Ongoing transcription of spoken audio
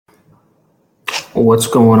What's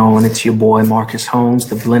going on? It's your boy Marcus Holmes,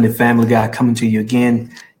 the Blended Family Guy, coming to you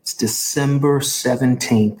again. It's December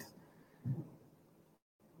 17th.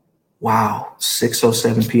 Wow,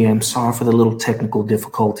 6:07 p.m. Sorry for the little technical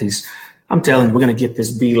difficulties. I'm telling you, we're going to get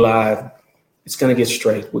this B live. It's going to get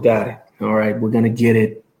straight. We got it. All right, we're going to get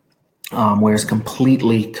it where it's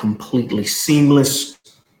completely seamless.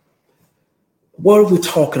 What we're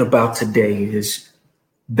talking about today is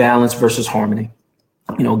balance versus harmony.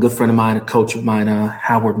 You know, a good friend of mine, a coach of mine,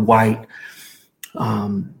 Howard White,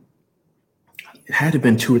 it had to have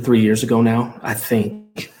been 2 or 3 years ago now, I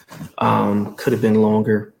think. Could have been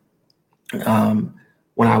longer.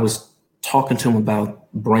 When I was talking to him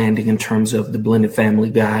about branding in terms of the Blended Family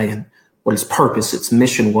Guy and what its purpose, its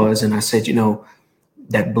mission was. And I said,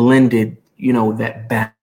 that blended,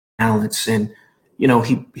 that balance. And,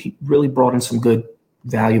 he really brought in some good,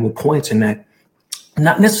 valuable points in that.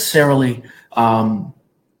 Not necessarily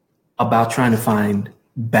about trying to find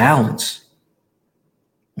balance.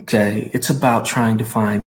 Okay. It's about trying to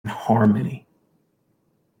find harmony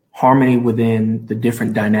within the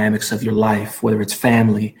different dynamics of your life, whether it's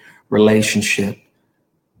family, relationship,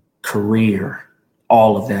 career,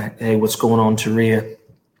 all of that. Hey, what's going on, Taria?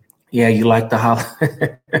 Yeah, you like the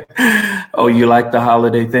holiday? Oh, you like the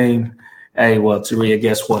holiday theme? Hey, well, Taria,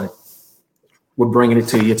 guess what? We're bringing it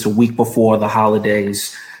to you. It's a week before the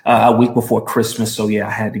holidays, a week before Christmas. So yeah, I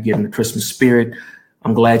had to get in the Christmas spirit.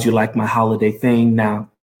 I'm glad you like my holiday theme. Now,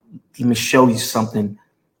 let me show you something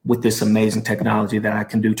with this amazing technology that I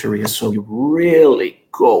can do, Taria. So you're really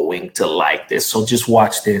going to like this. So just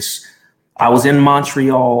watch this. I was in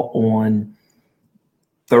Montreal on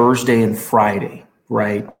Thursday and Friday,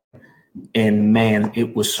 right? And man,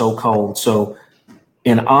 it was so cold. So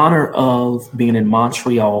in honor of being in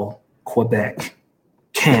Montreal, Quebec,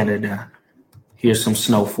 Canada, here's some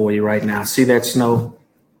snow for you right now. See that snow?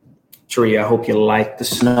 Taria, I hope you like the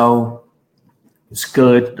snow. It's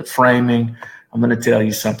good, the framing. I'm going to tell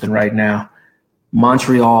you something right now.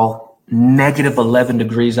 Montreal, negative 11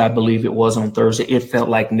 degrees, I believe it was on Thursday. It felt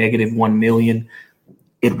like negative 1 million.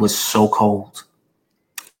 It was so cold.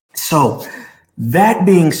 So that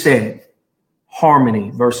being said, harmony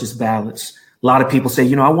versus balance. A lot of people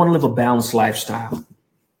say, I want to live a balanced lifestyle.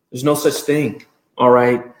 There's no such thing. All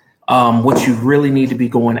right. What you really need to be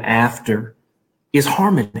going after is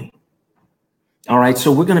harmony. All right.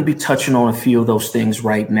 So we're going to be touching on a few of those things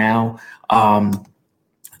right now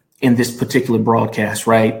in this particular broadcast.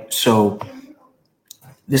 Right. So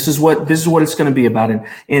this is what it's going to be about. And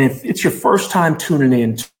if it's your first time tuning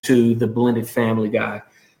in to the Blended Family Guy,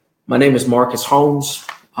 my name is Marcus Holmes.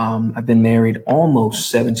 I've been married almost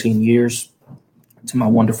 17 years to my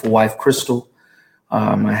wonderful wife, Crystal.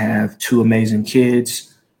 I have 2 amazing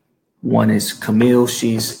kids. One is Camille.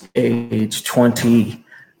 She's age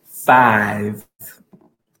 25,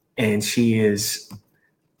 and she is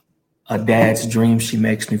a dad's dream. She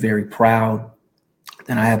makes me very proud.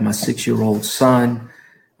 Then I have my 6-year-old son.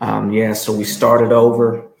 So we started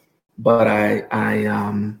over, but I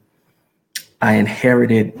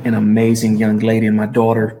inherited an amazing young lady in my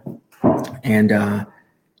daughter, and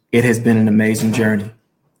it has been an amazing journey.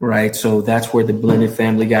 Right. So that's where the Blended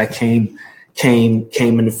Family Guy came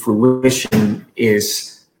into fruition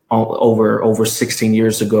is over 16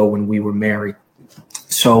 years ago when we were married.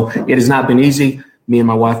 So it has not been easy. Me and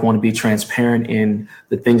my wife want to be transparent in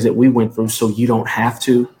the things that we went through, so you don't have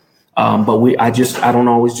to. But I don't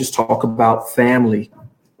always just talk about family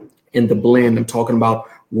in the blend. I'm talking about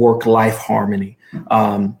work-life harmony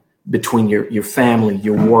between your family,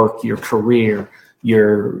 your work, your career,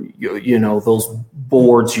 your those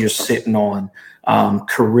boards you're sitting on,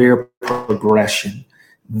 career progression.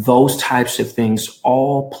 Those types of things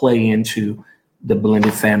all play into the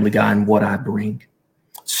Blended Family Guy and what I bring.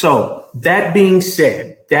 So that being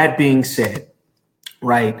said,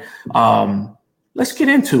 right? Let's get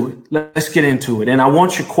into it. And I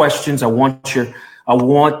want your questions. I want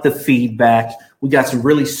the feedback. We got some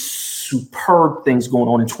really superb things going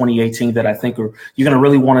on in 2018 that I think you're going to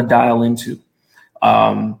really want to dial into.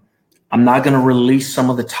 I'm not going to release some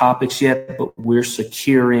of the topics yet, but we're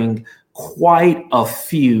securing quite a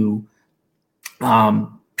few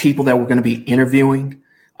people that we're going to be interviewing,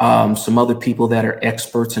 some other people that are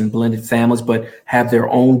experts in blended families, but have their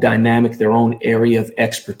own dynamic, their own area of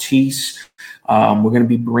expertise. We're going to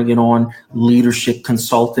be bringing on leadership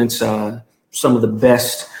consultants, some of the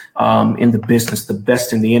best in the business, the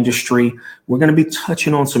best in the industry. We're going to be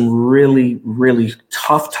touching on some really, really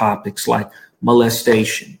tough topics like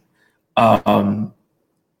molestation, the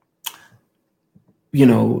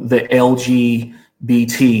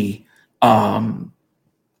LGBT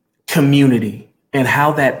community and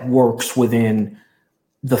how that works within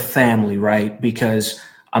the family, right? Because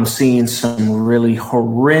I'm seeing some really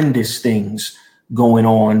horrendous things going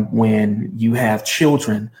on when you have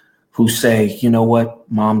children who say, you know what,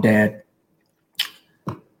 mom, dad,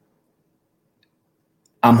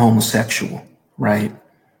 I'm homosexual, right?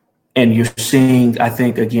 And you're seeing, I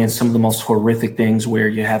think, again, some of the most horrific things where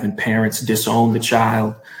you're having parents disown the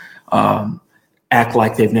child, act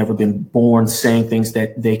like they've never been born, saying things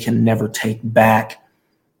that they can never take back.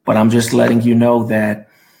 But I'm just letting you know that,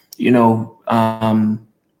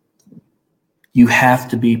 you have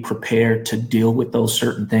to be prepared to deal with those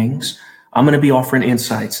certain things. I'm going to be offering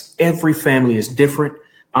insights. Every family is different.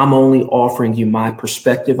 I'm only offering you my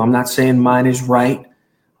perspective. I'm not saying mine is right.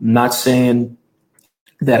 I'm not saying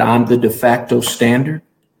that I'm the de facto standard,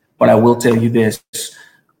 but I will tell you this.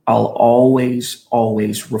 I'll always,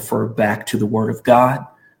 always refer back to the Word of God,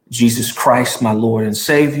 Jesus Christ, my Lord and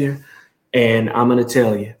Savior. And I'm going to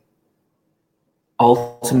tell you,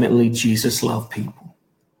 ultimately, Jesus loved people.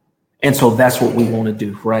 And so that's what we want to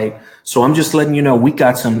do, right? So I'm just letting you know, we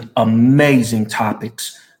got some amazing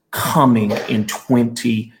topics coming in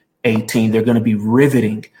 2018. They're going to be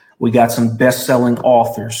riveting. We got some best-selling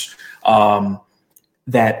authors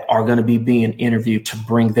that are going to be being interviewed to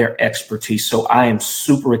bring their expertise. So I am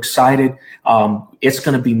super excited. It's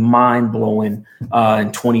going to be mind-blowing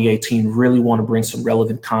in 2018. Really want to bring some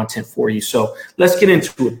relevant content for you. So let's get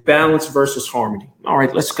into it. Balance versus harmony. All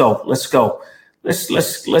right, let's go. Let's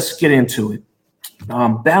get into it.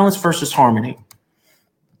 Balance versus harmony.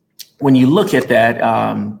 When you look at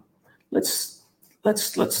that, let's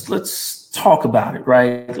talk about it,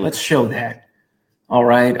 right? Let's show that. All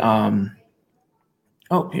right.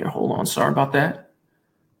 Here, hold on. Sorry about that.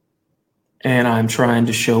 And I'm trying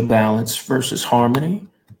to show balance versus harmony.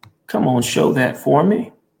 Come on, show that for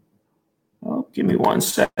me. Oh, give me 1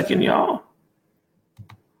 second, y'all.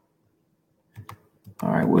 All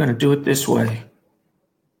right, we're going to do it this way.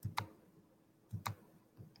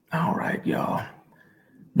 All right, y'all.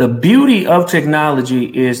 The beauty of technology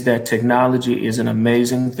is that technology is an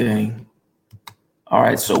amazing thing. All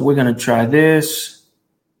right, so we're going to try this.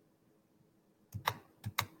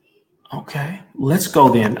 Okay, let's go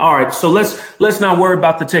then. All right, so let's not worry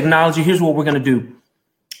about the technology. Here's what we're going to do.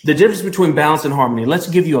 The difference between balance and harmony. Let's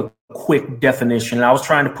give you a quick definition. And I was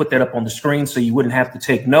trying to put that up on the screen so you wouldn't have to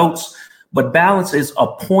take notes. But balance is a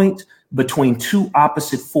point between two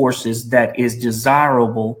opposite forces that is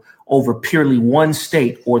desirable over purely one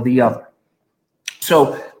state or the other.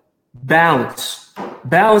 So balance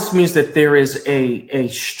means that there is a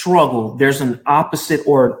struggle. There's an opposite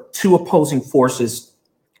or two opposing forces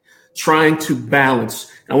trying to balance.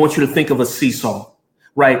 I want you to think of a seesaw,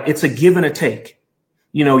 right? It's a give and a take.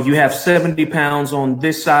 You have 70 pounds on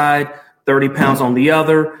this side, 30 pounds on the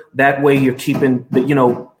other. That way you're keeping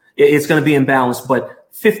it's going to be in balance, but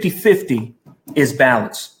 50-50 is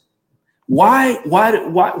balance. Why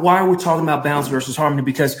are we talking about balance versus harmony?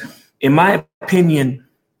 Because in my opinion,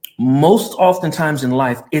 most oftentimes in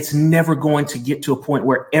life, it's never going to get to a point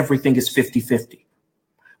where everything is 50-50.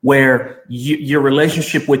 Where your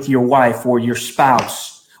relationship with your wife or your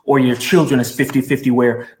spouse or your children is 50-50,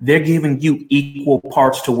 where they're giving you equal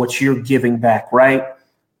parts to what you're giving back, right?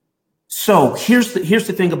 So here's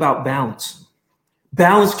the thing about balance.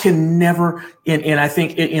 Balance can never, and I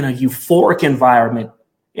think in a euphoric environment,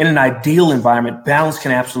 in an ideal environment, balance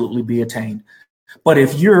can absolutely be attained. But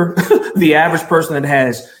if you're the average person that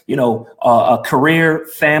has, a career,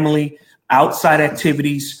 family, outside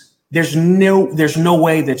activities, there's no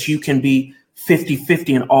way that you can be 50-50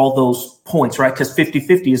 in all those points, right? Because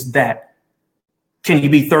 50-50 is that. Can you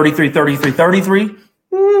be 33-33-33?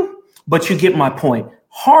 But you get my point.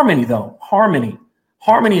 Harmony, though, harmony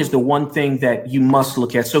is the one thing that you must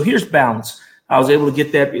look at. So here's balance. I was able to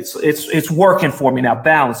get that. It's working for me now.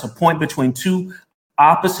 Balance, a point between two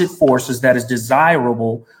opposite forces that is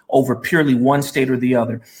desirable over purely one state or the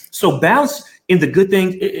other. So balance in the good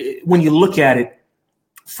thing, when you look at it,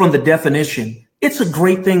 from the definition, it's a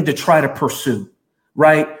great thing to try to pursue,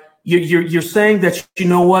 right? You're saying that,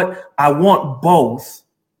 I want both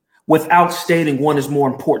without stating one is more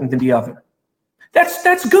important than the other.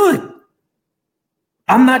 That's good.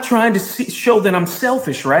 I'm not trying to show that I'm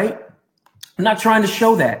selfish, right? I'm not trying to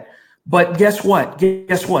show that. But guess what?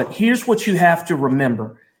 Here's what you have to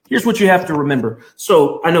remember.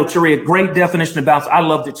 So I know, Taria, great definition of balance. I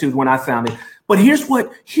loved it too when I found it. But here's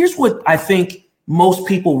what I think most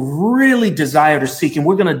people really desire to seek, and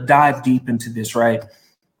we're going to dive deep into this, right?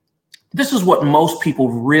 This is what most people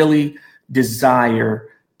really desire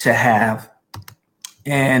to have.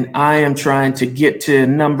 And I am trying to get to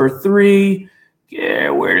number 3. Yeah,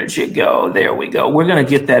 where did you go? There we go. We're going to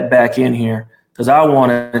get that back in here. because I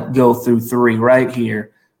want to go through 3 right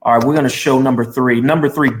here. All right, we're going to show number 3. Number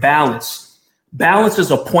 3, balance. Balance is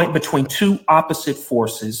a point between 2 opposite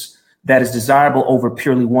forces that is desirable over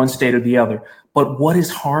purely one state or the other. But what is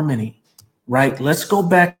harmony, right? Let's go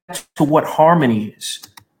back to what harmony is.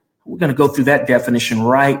 We're going to go through that definition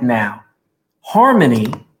right now. Harmony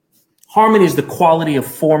is the quality of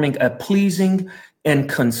forming a pleasing and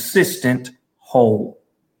consistent whole.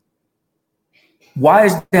 Why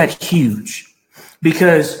is that huge?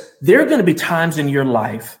 Because there are going to be times in your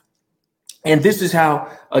life, and this is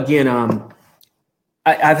how, again,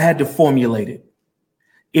 I've had to formulate it,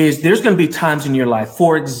 is there's going to be times in your life.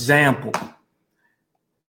 For example,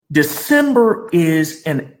 December is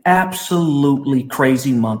an absolutely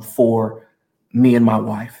crazy month for me and my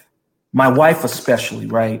wife. My wife especially,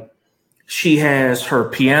 right? She has her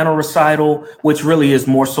piano recital, which really is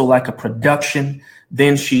more so like a production.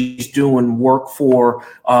 Then she's doing work for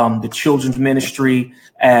the children's ministry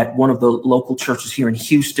at one of the local churches here in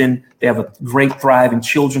Houston. They have a great, thriving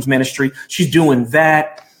children's ministry. She's doing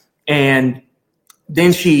that. And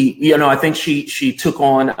then she, I think she took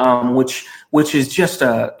on, which is just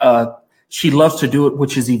she loves to do it,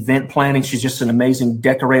 which is event planning. She's just an amazing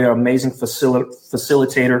decorator, amazing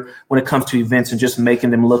facilitator when it comes to events and just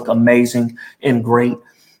making them look amazing and great.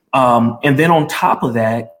 And then on top of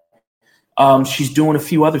that, she's doing a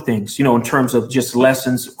few other things, in terms of just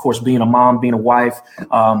lessons, of course, being a mom, being a wife.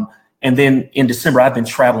 And then in December, I've been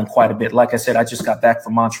traveling quite a bit. Like I said, I just got back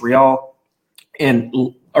from Montreal, and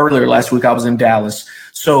earlier last week I was in Dallas.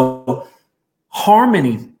 So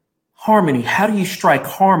harmony, how do you strike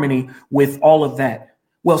harmony with all of that?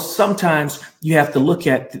 Well, sometimes you have to look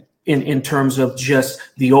at in terms of just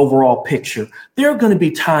the overall picture. There are going to be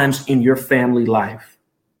times in your family life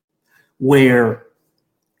where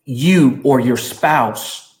you or your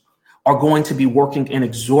spouse are going to be working an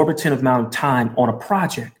exorbitant amount of time on a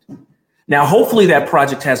project. Now, hopefully that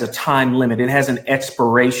project has a time limit. It has an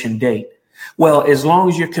expiration date. Well, as long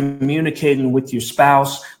as you're communicating with your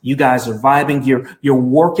spouse, you guys are vibing, you're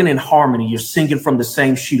working in harmony, you're singing from the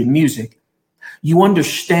same sheet of music, you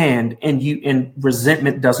understand, and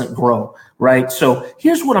resentment doesn't grow, right? So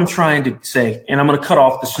here's what I'm trying to say, and I'm going to cut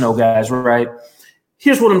off the snow, guys, right?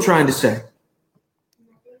 Here's what I'm trying to say,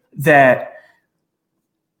 that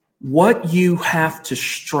what you have to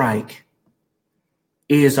strike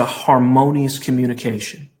is a harmonious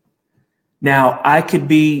communication. Now, I could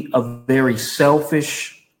be a very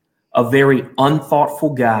selfish, a very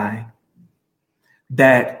unthoughtful guy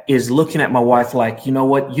that is looking at my wife like, you know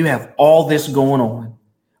what? You have all this going on.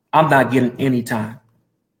 I'm not getting any time.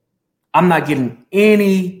 I'm not getting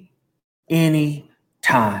any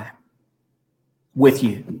time with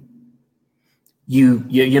you.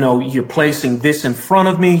 You're placing this in front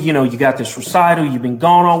of me. You got this recital. You've been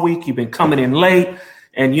gone all week. You've been coming in late.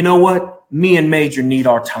 And you know what? Me and Major need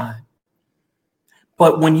our time.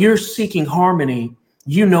 But when you're seeking harmony,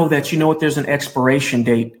 there's an expiration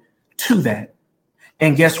date to that.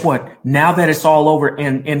 And guess what? Now that it's all over,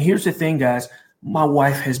 and here's the thing, guys, my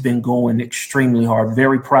wife has been going extremely hard.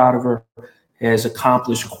 Very proud of her. Has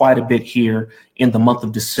accomplished quite a bit here in the month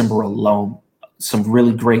of December alone. Some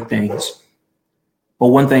really great things. But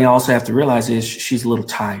one thing I also have to realize is she's a little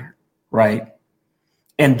tired, right?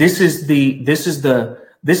 And this is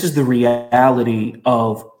the reality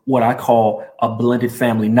of what I call a blended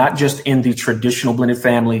family, not just in the traditional blended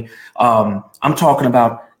family. I'm talking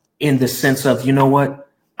about in the sense of, you know what?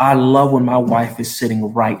 I love when my wife is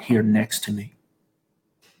sitting right here next to me.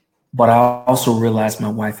 But I also realize my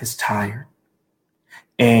wife is tired.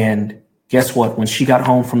 And guess what? When she got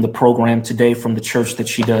home from the program today from the church that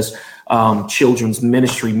she does children's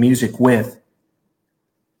ministry music with,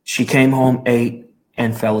 she came home, ate,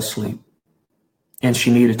 and fell asleep. And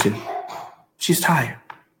she needed to. She's tired.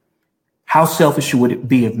 How selfish would it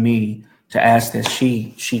be of me to ask that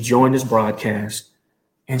she joined this broadcast,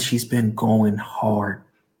 and she's been going hard.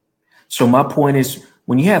 So my point is,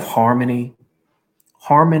 when you have harmony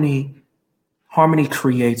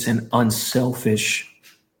creates an unselfish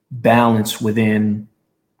balance within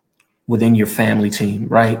your family team,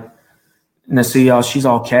 right? Now, see, y'all, she's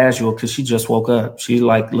all casual because she just woke up. She's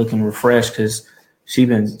like looking refreshed because she's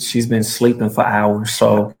been sleeping for hours.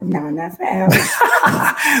 So no, not for hours.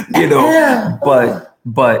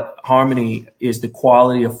 But harmony is the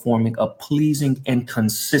quality of forming a pleasing and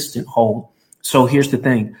consistent whole. So here's the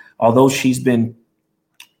thing. Although she's been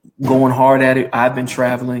going hard at it, I've been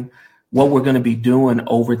traveling. What we're going to be doing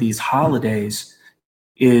over these holidays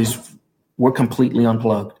is we're completely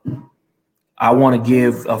unplugged. I want to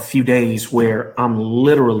give a few days where I'm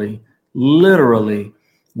literally,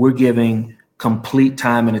 we're giving complete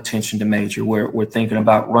time and attention to Major. We're thinking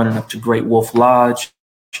about running up to Great Wolf Lodge,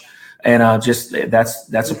 and just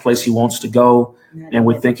that's a place he wants to go, and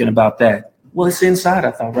we're thinking about that. Well, it's inside,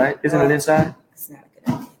 I thought, right? Isn't it inside? It's not a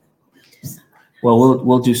good idea. Well,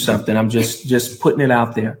 we'll do something. I'm just putting it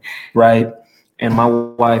out there, right? And my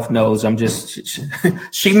wife knows I'm just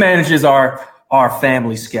she manages our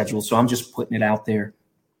family schedule, so I'm just putting it out there.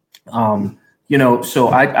 So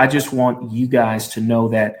I just want you guys to know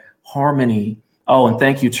that harmony. Oh, and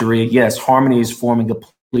thank you, Taria. Yes, harmony is forming a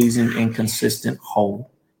pleasing and consistent whole.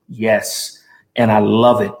 Yes, and I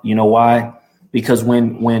love it. You know why? Because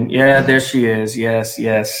when there she is. Yes.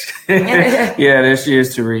 Yeah, there she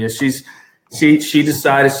is, Taria. She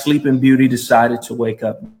decided, Sleeping Beauty decided to wake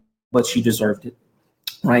up, but she deserved it,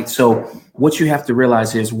 right? So what you have to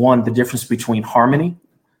realize is, one, the difference between harmony,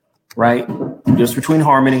 right? The difference between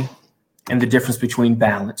harmony and the difference between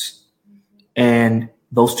balance. And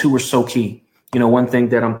those two are so key. One thing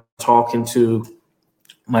that I'm talking to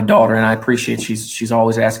my daughter, and I appreciate, she's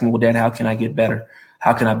always asking me, well, Dad, how can I get better?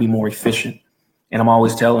 How can I be more efficient? And I'm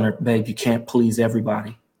always telling her, babe, you can't please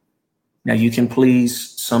everybody. Now, you can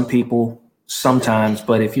please some people sometimes,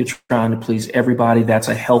 but if you're trying to please everybody, that's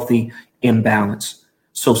a healthy imbalance.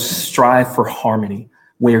 So strive for harmony,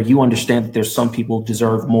 where you understand that there's some people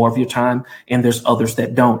deserve more of your time and there's others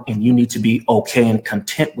that don't. And you need to be okay and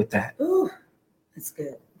content with that. Ooh, that's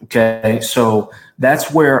good. Okay. So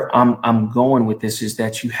that's where I'm going with this, is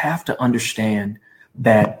that you have to understand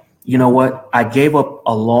that, you know what? I gave up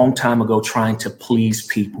a long time ago trying to please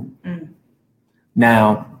people.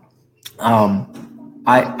 Now, I'm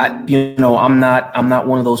not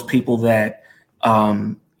one of those people that,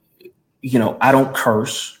 I don't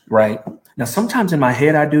curse, right? Now, sometimes in my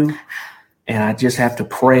head I do, and I just have to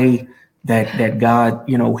pray that God,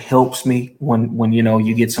 helps me when,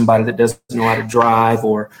 you get somebody that doesn't know how to drive,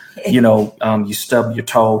 or, you stub your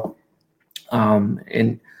toe.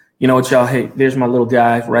 And you know what, y'all, hey, there's my little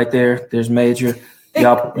guy right there. There's Major.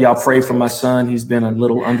 Y'all pray for my son. He's been a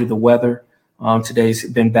little under the weather. Today's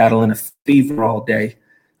been battling a fever all day.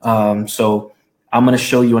 So I'm going to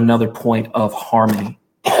show you another point of harmony,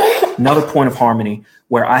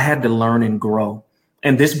 where I had to learn and grow.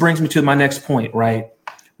 And this brings me to my next point, right?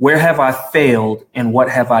 Where have I failed and what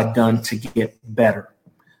have I done to get better?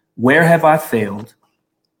 Where have I failed?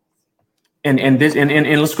 And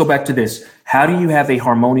let's go back to this. How do you have a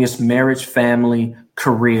harmonious marriage, family,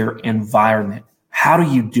 career environment? How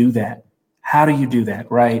do you do that?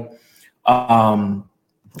 Right?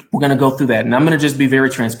 We're going to go through that, and I'm going to just be very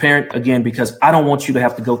transparent again, because I don't want you to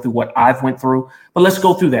have to go through what I've went through, but let's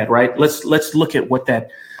go through that, right? Let's look at what that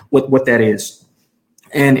is.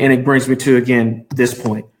 And it brings me to, again, this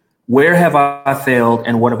point. Where have I failed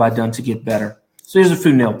and what have I done to get better? So here's a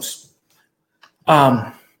few notes.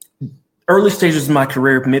 Early stages of my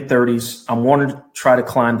career, mid-30s, I'm wanting to try to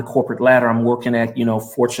climb the corporate ladder. I'm working at,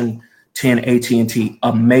 Fortune 10 AT&T,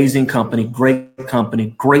 amazing company, great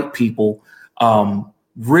people,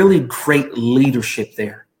 really great leadership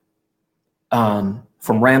there. From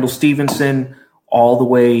Randall Stevenson all the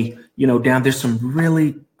way, down, there's some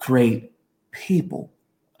really great people.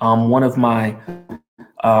 One of my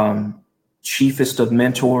chiefest of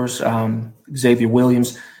mentors, Xavier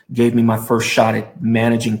Williams, gave me my first shot at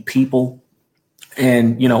managing people.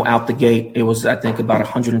 And, out the gate, it was, I think, about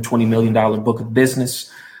 $120 million book of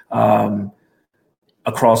business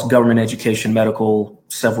across government, education, medical,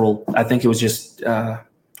 several. I think it was just, I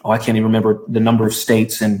can't even remember the number of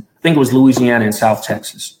states. And I think it was Louisiana and South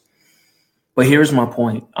Texas. But here's my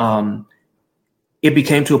point. It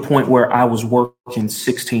became to a point where I was working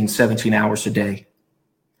 16, 17 hours a day,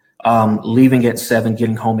 leaving at 7,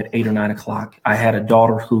 getting home at 8 or 9 o'clock. I had a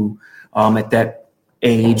daughter who at that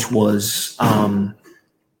age was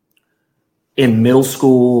in middle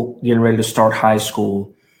school, getting ready to start high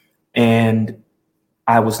school, and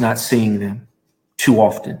I was not seeing them too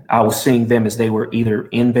often. I was seeing them as they were either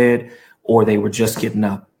in bed or they were just getting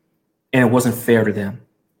up, and it wasn't fair to them.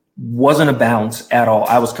 Wasn't a balance at all.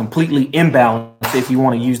 I was completely imbalanced, if you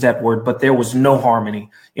want to use that word, but there was no harmony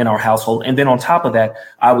in our household. And then on top of that,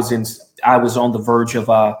 I was on the verge of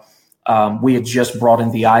we had just brought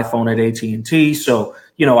in the iPhone at AT&T. So,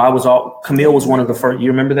 Camille was one of the first,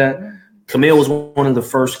 you remember that? Camille was one of the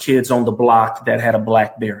first kids on the block that had a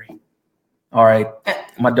BlackBerry. All right.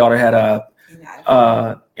 My daughter had an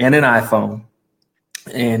iPhone.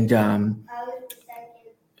 And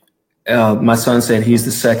my son said he's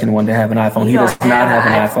the second one to have an iPhone. He does not have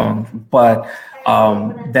an iPhone. But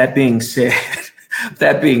that being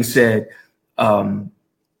said,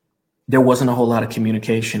 there wasn't a whole lot of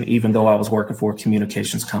communication, even though I was working for a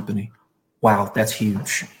communications company. Wow, that's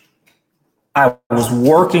huge. I was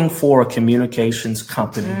working for a communications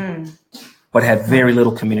company, but had very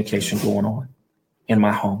little communication going on in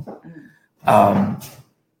my home.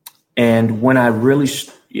 And when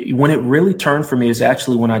it really turned for me is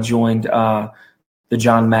actually when I joined the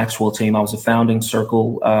John Maxwell team. I was a founding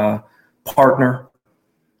circle partner,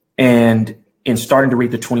 and in starting to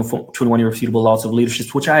read the 21 Irrefutable Laws of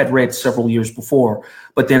Leadership, which I had read several years before,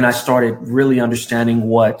 but then I started really understanding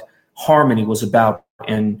what harmony was about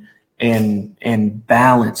and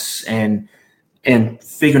balance and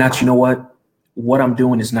figuring out, what I'm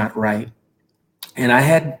doing is not right. And I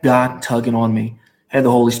had God tugging on me, had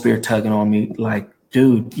the Holy Spirit tugging on me, like,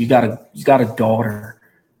 dude, you got a daughter,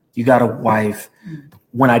 you got a wife.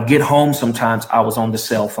 When I'd get home, sometimes I was on the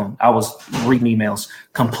cell phone. I was reading emails,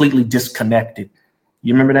 completely disconnected.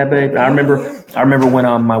 You remember that, babe? I remember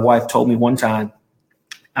when my wife told me one time,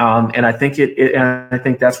 and I think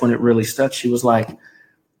that's when it really stuck. She was like,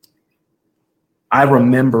 I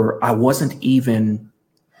remember I wasn't even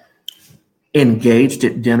engaged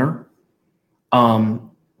at dinner.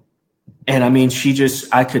 And I mean,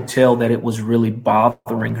 I could tell that it was really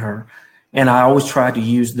bothering her. And I always tried to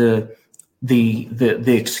use the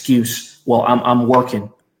excuse, well, I'm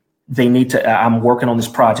working. I'm working on this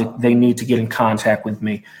project. They need to get in contact with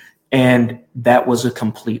me. And that was a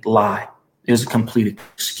complete lie. It was a complete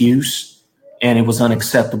excuse, and it was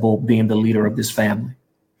unacceptable being the leader of this family.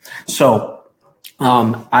 So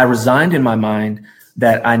I resigned in my mind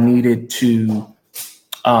that I needed to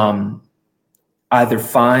either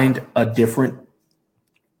find a different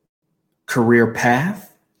career path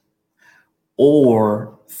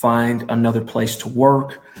or find another place to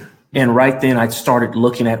work. And right then I started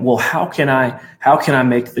looking at, well, how can I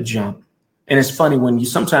make the jump? And it's funny when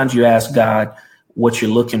sometimes you ask God what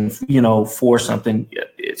you're looking, for something.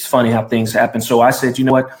 It's funny how things happen. So I said, you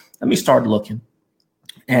know what, let me start looking.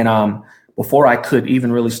 And before I could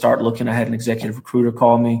even really start looking, I had an executive recruiter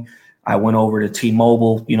call me. I went over to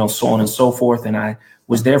T-Mobile, so on and so forth. And I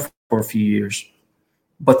was there for a few years.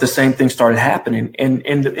 But the same thing started happening.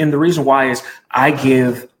 And the reason why is I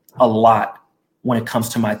give a lot when it comes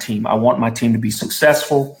to my team. I want my team to be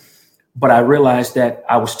successful, but I realized that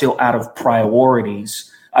I was still out of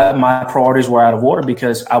priorities. My priorities were out of order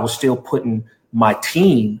because I was still putting my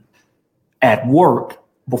team at work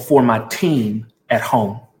before my team at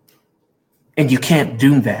home. And you can't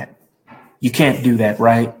do that. You can't do that,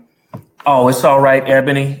 right? Oh, it's all right,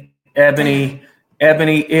 Ebony, it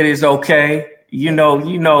is okay. We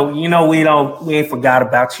ain't forgot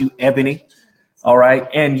about you, Ebony. All right.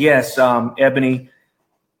 And yes, Ebony,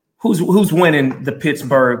 who's winning the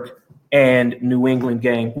Pittsburgh and New England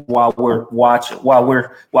game while we're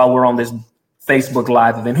on this Facebook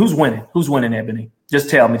Live event? Who's winning, Ebony? Just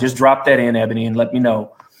tell me, just drop that in, Ebony, and let me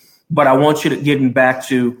know. But I want you to get back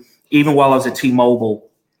to, even while I was at T-Mobile,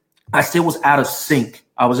 I still was out of sync.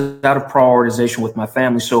 I was out of prioritization with my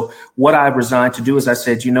family. So what I resigned to do is I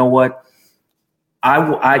said, you know what?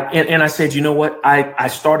 I said, you know what? I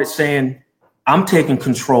started saying, I'm taking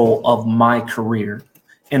control of my career.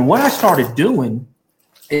 And what I started doing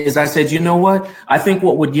is I said, you know what? I think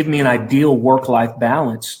what would give me an ideal work-life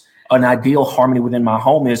balance, an ideal harmony within my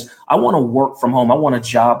home is I want to work from home. I want a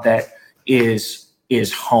job that is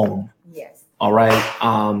home. Yes. All right.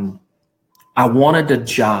 I wanted a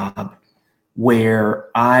job where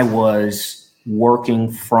I was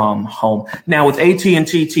working from home. Now with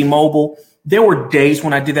AT&T, T-Mobile, there were days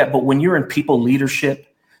when I did that, but when you're in people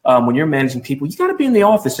leadership, when you're managing people, you got to be in the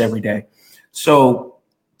office every day. So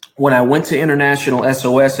when I went to International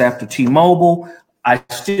SOS after T-Mobile, I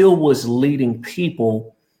still was leading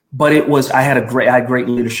people, but I had great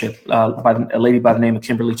leadership by a lady by the name of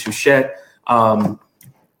Kimberly Touchette.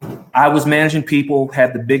 I was managing people,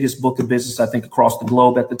 had the biggest book of business, I think, across the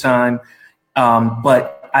globe at the time.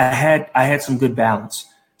 But I had some good balance.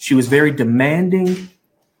 She was very demanding,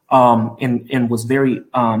 and was very,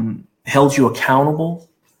 held you accountable,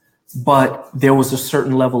 but there was a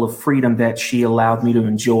certain level of freedom that she allowed me to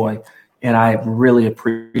enjoy. And I really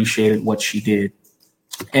appreciated what she did.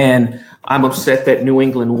 And I'm upset that New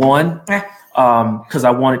England won, because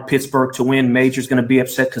I wanted Pittsburgh to win. Major's going to be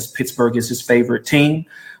upset because Pittsburgh is his favorite team.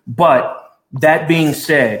 But that being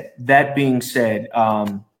said,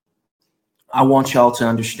 I want y'all to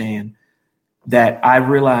understand that I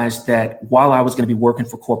realized that while I was going to be working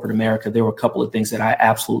for corporate America, there were a couple of things that I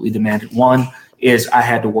absolutely demanded. One is I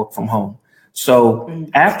had to work from home. So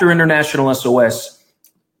after International SOS,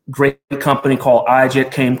 great company called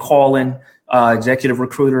iJet came calling, executive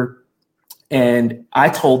recruiter. And I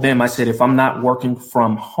told them, I said, if I'm not working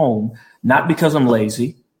from home, not because I'm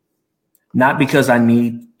lazy, not because I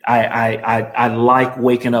need I like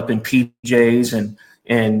waking up in PJs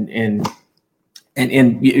and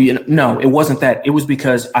no, it wasn't that. It was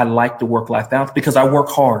because I like the work-life balance, because I work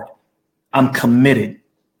hard. I'm committed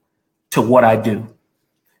to what I do.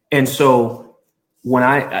 And so when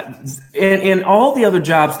in all the other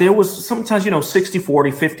jobs, there was sometimes, 60-40,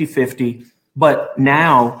 50-50. But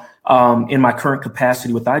now in my current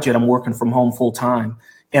capacity with iJet, I'm working from home full time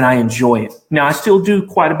and I enjoy it. Now, I still do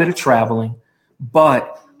quite a bit of traveling,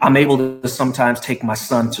 but I'm able to sometimes take my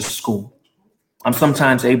son to school. I'm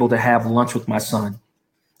sometimes able to have lunch with my son.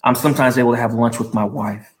 I'm sometimes able to have lunch with my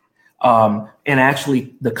wife. And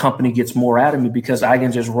actually, the company gets more out of me because I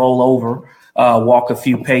can just roll over, walk a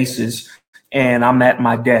few paces, and I'm at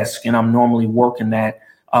my desk, and I'm normally working that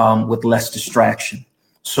with less distraction.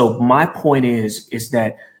 So my point is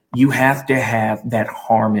that you have to have that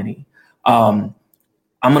harmony. I'm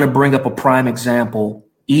going to bring up a prime example,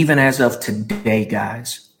 even as of today,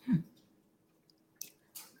 guys.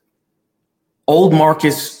 Old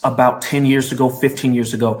Marcus, about 10 years ago, 15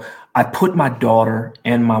 years ago, I put my daughter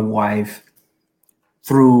and my wife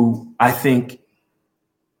through, I think,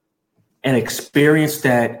 an experience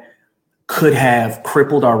that could have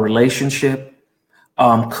crippled our relationship,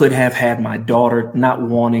 could have had my daughter not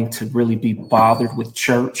wanting to really be bothered with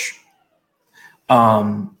church.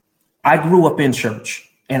 I grew up in church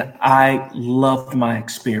and I loved my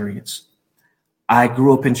experience. I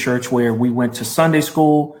grew up in church where we went to Sunday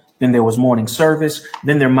school, then there was morning service,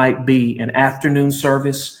 then there might be an afternoon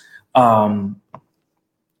service, then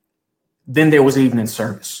there was evening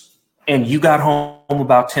service, and you got home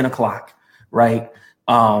about 10 o'clock, right?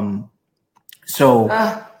 I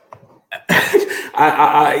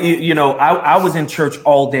was in church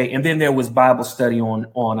all day, and then there was Bible study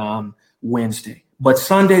on Wednesday. But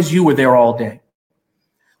Sundays, you were there all day.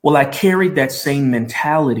 Well, I carried that same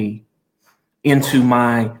mentality into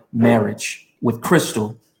my marriage with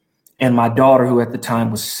Crystal and my daughter, who at the time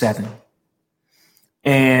was 7.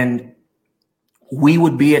 And we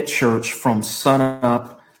would be at church from sun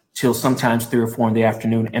up till sometimes 3 or 4 in the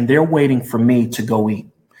afternoon, and they're waiting for me to go eat.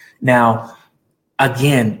 Now,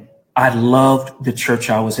 again, I loved the church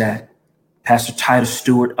I was at. Pastor Titus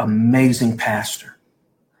Stewart, amazing pastor,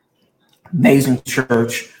 amazing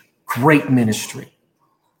church, great ministry.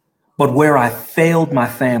 But where I failed my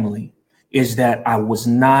family is that I was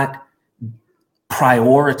not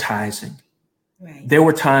prioritizing. Right. There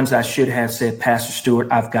were times I should have said, Pastor Stewart,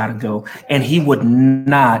 I've got to go. And he would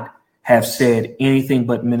not have said anything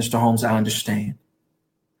but, Minister Holmes, I understand.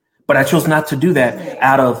 But I chose not to do that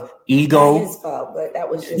out of ego. Not his fault, but that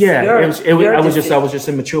was just I was just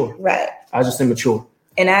immature. Right. I was just immature.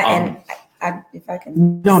 And I if I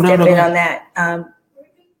can step in on that,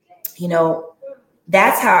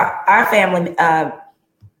 that's how our family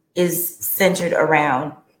is centered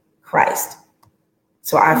around Christ.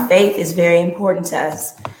 So our faith is very important to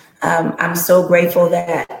us. I'm so grateful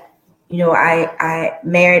that, I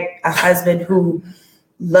married a husband who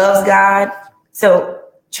loves God. So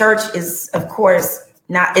church is, of course,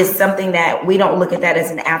 is something that we don't look at that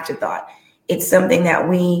as an afterthought. It's something that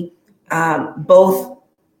we both,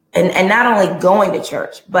 and not only going to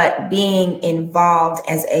church, but being involved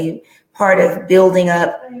as a part of building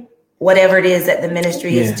up whatever it is that the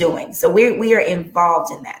ministry is doing. So we are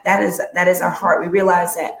involved in that. That is our heart. We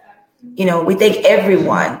realize that, we think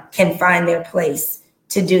everyone can find their place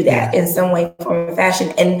to do that in some way, form, or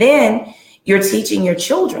fashion. And then you're teaching your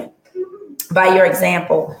children by your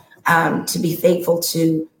example to be faithful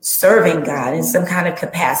to serving God in some kind of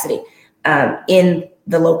capacity in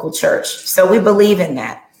the local church. So we believe in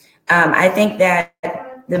that. I think that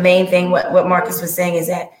the main thing, what Marcus was saying, is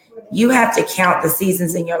that you have to count the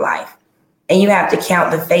seasons in your life and you have to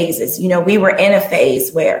count the phases. We were in a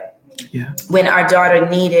phase where when our daughter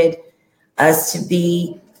needed us to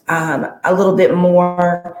be a little bit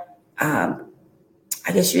more, I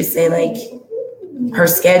guess you would say, like her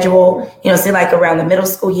schedule, say like around the middle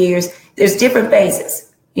school years, there's different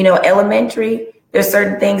phases, elementary, there's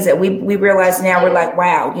certain things that we realize now, we're like,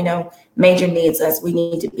 wow, major needs us. We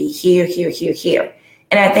need to be here, here, here, here.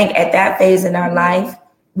 And I think at that phase in our life,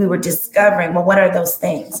 we were discovering, well, what are those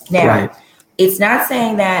things? Now, it's not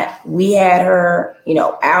saying that we had her,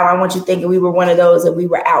 out. I want you thinking we were one of those that we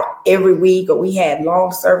were out every week or we had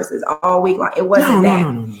long services all week long. It wasn't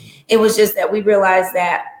that. No. It was just that we realized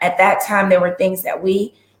that at that time, there were things that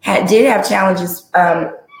we did have challenges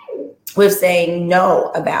with saying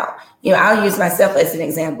no about. I'll use myself as an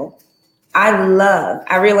example. I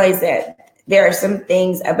realize that there are some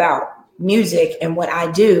things about music and what I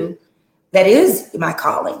do that is my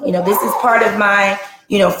calling. This is part of my,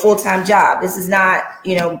 full-time job. This is not,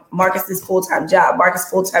 Marcus's full-time job. Marcus'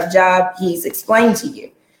 full-time job, he's explained to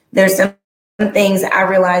you. There's some things I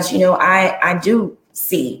realize, I do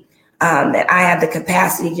see that I have the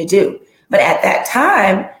capacity to do. But at that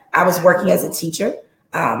time, I was working as a teacher.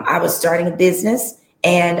 I was starting a business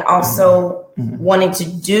and also wanting to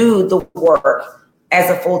do the work as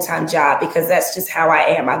a full-time job because that's just how I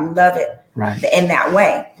am. I love it in that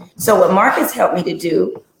way. So what Marcus helped me to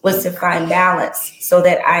do was to find balance so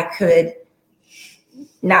that I could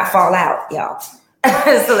not fall out, y'all,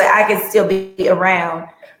 so that I could still be around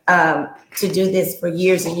to do this for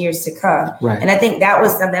years and years to come. Right. And I think that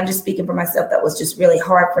was something, I'm just speaking for myself, that was just really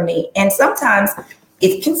hard for me. And sometimes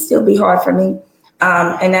it can still be hard for me.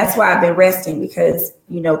 And that's why I've been resting because,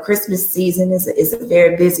 Christmas season is a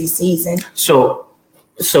very busy season. So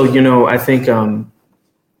I think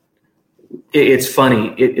it's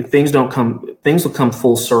funny. Things will come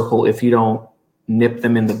full circle if you don't nip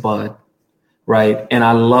them in the bud. Right. And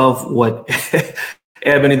I love what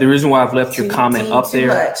Ebony, the reason why I've left your comment up there.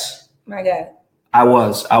 Much. My God. I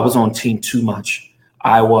was on team too much.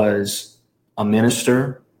 I was a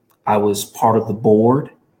minister. I was part of the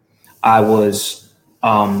board. I was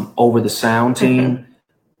over the sound team,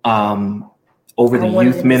 over the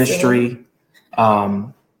youth ministry,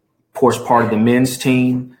 of course, part of the men's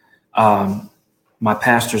team, my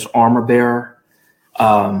pastor's armor bearer.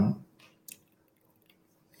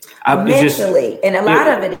 Mentally, and a lot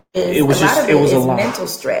of it is mental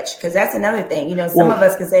stretch, because that's another thing. Some of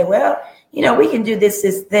us can say, well, we can do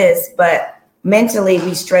this, but mentally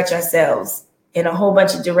we stretch ourselves in a whole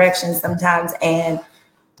bunch of directions sometimes. And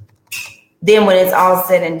then when it's all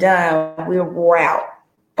said and done, we're wore out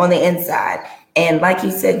on the inside. And like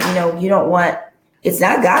you said, you don't want, it's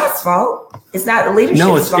not God's fault. It's not the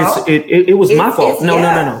leadership's fault. It was my fault. No.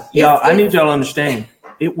 Y'all, I need y'all to understand.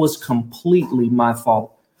 It was completely my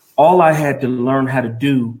fault. All I had to learn how to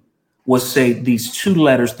do was say these two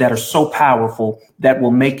letters that are so powerful that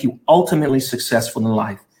will make you ultimately successful in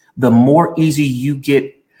life. The more easy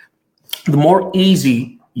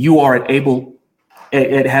you are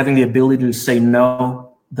at having the ability to say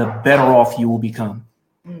no, the better off you will become.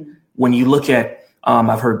 When you look at,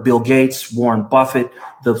 I've heard Bill Gates, Warren Buffett,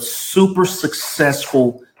 the super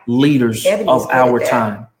successful leaders of our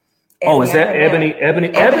time. Is that Ebony? Ebony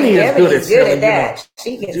is good at saying that.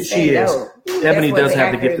 She is. No. Ebony does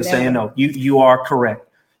have the gift of saying no. You are correct.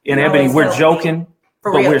 And Ebony, we're joking,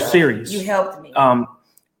 but we're serious. You helped me.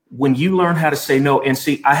 When you learn how to say no, and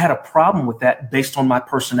see, I had a problem with that based on my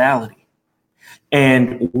personality.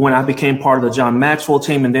 And when I became part of the John Maxwell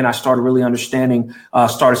team, and then I started really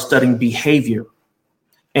started studying behavior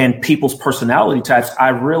and people's personality types, I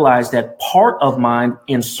realized that part of mine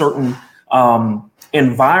in certain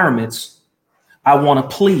environments, I want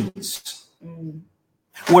to please.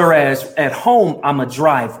 Whereas at home, I'm a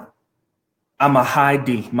driver. I'm a high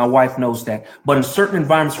D. My wife knows that. But in certain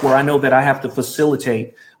environments where I know that I have to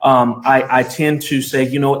facilitate, I tend to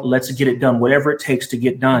say, what, let's get it done, whatever it takes to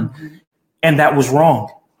get done. And that was wrong.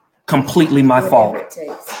 Completely my fault.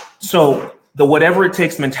 So the whatever it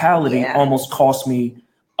takes mentality almost cost me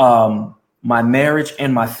my marriage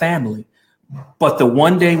and my family. But the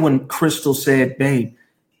one day when Crystal said, babe,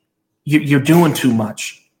 you're doing too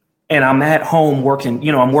much. And I'm at home working,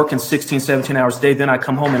 I'm working 16, 17 hours a day. Then I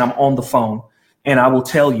come home and I'm on the phone. And I will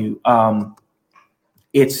tell you,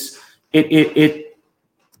 it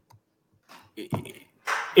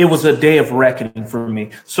was a day of reckoning for me.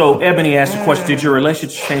 So Ebony asked the question, did your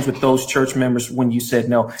relationship change with those church members when you said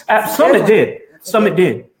no? Some it did.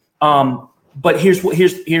 But here's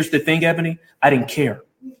the thing, Ebony, I didn't care.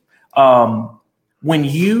 When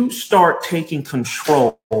you start taking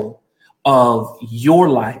control of your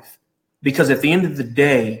life, because at the end of the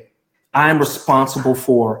day, I'm responsible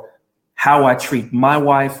for how I treat my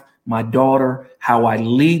wife, my daughter, how I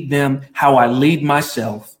lead them, how I lead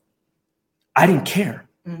myself. I didn't care.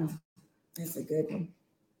 That's a good one.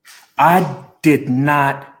 I did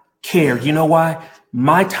not care. You know why?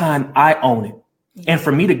 My time, I own it. And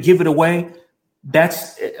for me to give it away,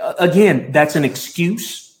 that's an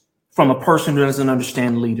excuse from a person who doesn't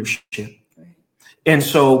understand leadership. And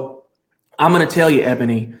so I'm going to tell you,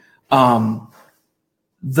 Ebony,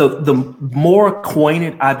 the more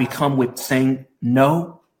acquainted I become with saying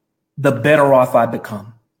no, the better off I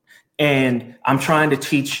become. And I'm trying to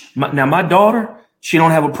teach my daughter, she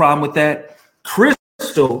don't have a problem with that.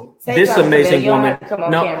 Crystal, this amazing woman.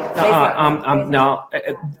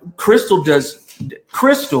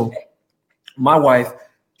 Crystal, my wife,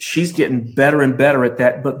 she's getting better and better at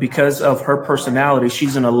that. But because of her personality,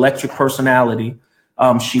 she's an electric personality.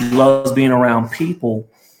 She loves being around people.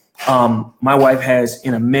 My wife has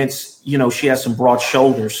an immense, she has some broad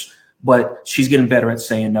shoulders, but she's getting better at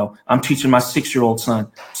saying no. I'm teaching my 6-year-old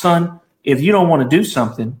son, if you don't want to do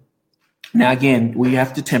something, now again, we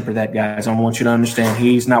have to temper that, guys. I want you to understand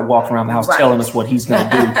he's not walking around the house telling us what he's going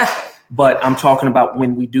to do. But I'm talking about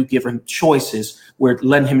when we do give him choices, we're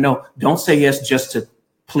letting him know, don't say yes just to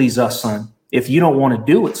please us, son. If you don't want to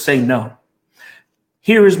do it, say no.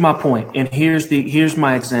 Here is my point, and here's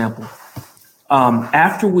my example.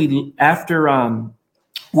 After we go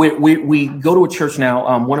to a church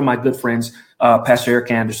now, one of my good friends, Pastor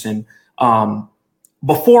Eric Anderson,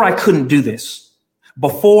 before I couldn't do this,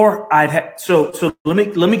 before I'd had, so let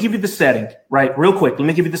me give you the setting, right? Real quick. Let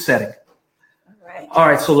me give you the setting. All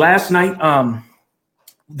right. So last night,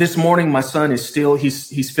 this morning, my son is still,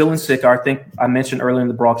 he's feeling sick. I think I mentioned earlier in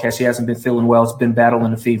the broadcast, he hasn't been feeling well. He's been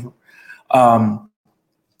battling a fever.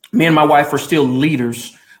 Me and my wife are still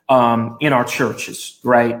leaders in our churches,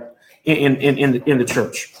 right? In the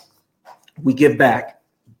church, we give back,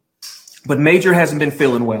 but Major hasn't been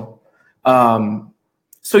feeling well.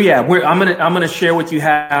 So yeah, I'm gonna share with you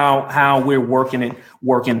how we're working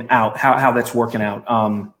out, how that's working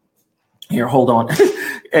out. Here, hold on.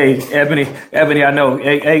 Hey, Ebony, I know.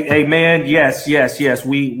 Hey, man. Yes.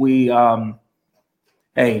 We don't.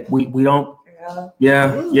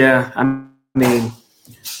 Yeah. I mean,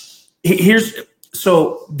 here's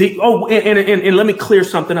and let me clear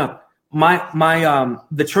something up.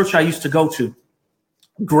 The church I used to go to,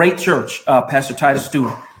 great church, Pastor Titus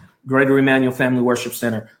Stewart, Greater Emmanuel Family Worship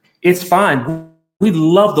Center. It's fine. We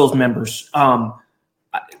love those members.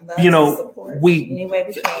 We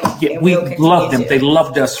loved them. They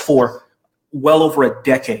loved us for well over a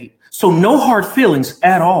decade. So no hard feelings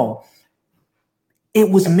at all. It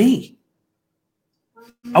was me.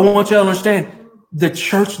 I want you to understand, the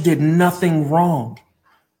church did nothing wrong.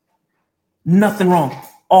 Nothing wrong.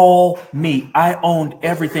 All me. I owned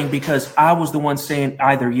everything because I was the one saying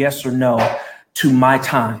either yes or no to my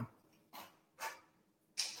time.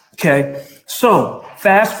 Okay. So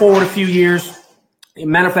fast forward a few years.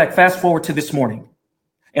 Matter of fact, fast forward to this morning.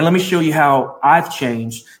 And let me show you how I've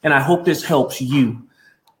changed. And I hope this helps you.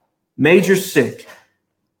 Major's sick.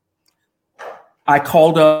 I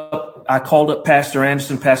called up Pastor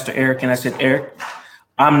Anderson, Pastor Eric, and I said, Eric,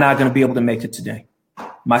 I'm not going to be able to make it today.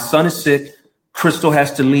 My son is sick. Crystal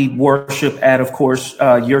has to lead worship at, of course,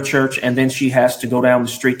 your church. And then she has to go down the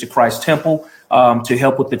street to Christ Temple to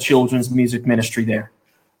help with the children's music ministry there.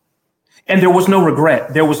 And there was no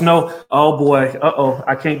regret. There was no, oh boy,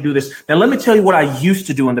 I can't do this. Now, let me tell you what I used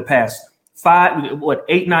to do in the past.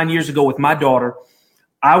 8, 9 years ago with my daughter,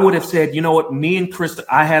 I would have said, you know what, me and Crystal,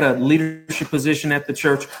 I had a leadership position at the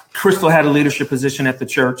church. Crystal had a leadership position at the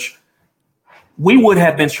church. We would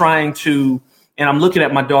have been trying to, and I'm looking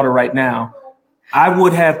at my daughter right now, I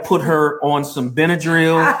would have put her on some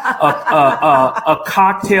Benadryl, a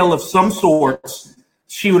cocktail of some sorts.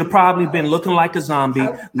 She would have probably been looking like a zombie,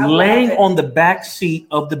 laying on the back seat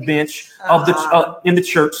of the bench of the in the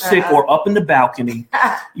church, sick or up in the balcony.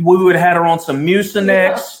 We would have had her on some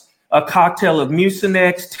Mucinex, a cocktail of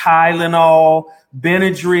Mucinex, Tylenol,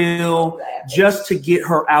 Benadryl, just to get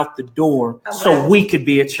her out the door so we could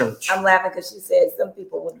be at church. I'm laughing because she said some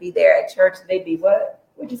people would be there at church. They'd be what?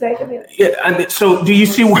 What'd you say to me? Yeah, I mean, so do you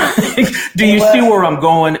see where see where I'm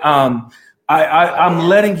going? I'm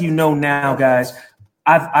letting you know now, guys.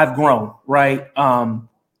 I've grown, right?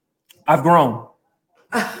 I've grown.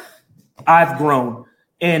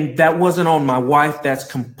 And that wasn't on my wife. That's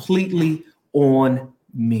completely on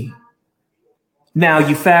me. Now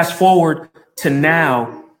you fast forward to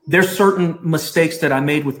now, there's certain mistakes that I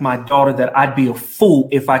made with my daughter that I'd be a fool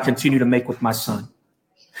if I continue to make with my son.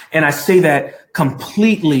 And I say that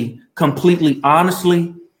completely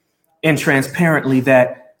honestly and transparently,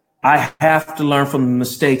 that I have to learn from the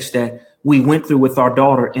mistakes that we went through with our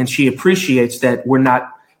daughter, and she appreciates that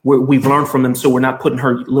we've learned from them. So we're not putting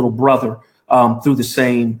her little brother through the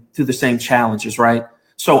same challenges. Right.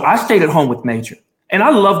 So I stayed at home with Major, and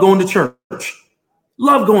I love going to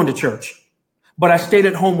church, but I stayed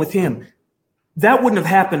at home with him. That wouldn't have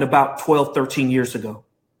happened about 12, 13 years ago.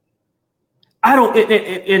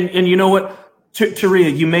 And you know what,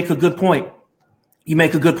 Taria, you make a good point.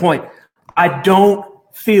 I don't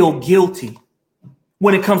feel guilty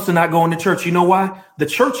when it comes to not going to church. You know why? The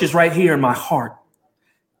church is right here in my heart.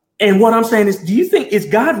 And what I'm saying is, do you think, is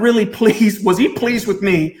God really pleased? Was he pleased with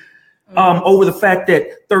me over the fact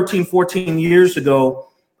that 13, 14 years ago,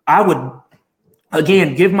 I would,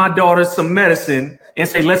 again, give my daughter some medicine and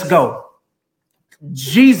say, let's go.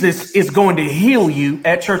 Jesus is going to heal you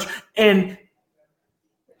at church. And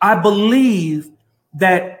I believe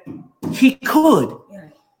that he could.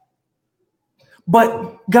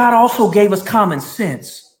 But God also gave us common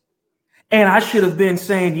sense. And I should have been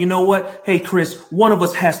saying, you know what? Hey, Chris, one of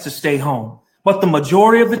us has to stay home. But the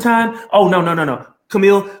majority of the time, oh, no.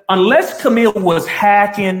 Camille, unless Camille was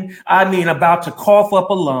hacking, about to cough up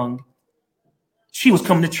a lung, she was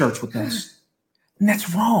coming to church with us. And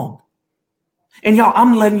that's wrong. And y'all,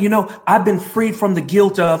 I'm letting you know, I've been freed from the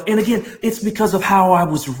guilt of, and again, it's because of how I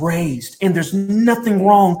was raised. And there's nothing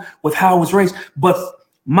wrong with how I was raised. But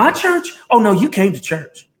my church, oh no, you came to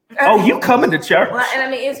church. Oh, you coming to church. Well,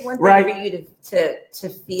 and it's one thing for you to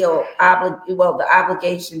feel the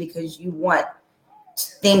obligation because you want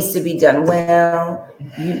things to be done well.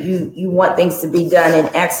 You want things to be done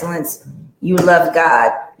in excellence. You love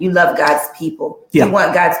God. You love God's people. Yeah. You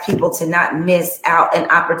want God's people to not miss out an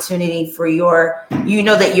opportunity for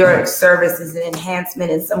that your service is an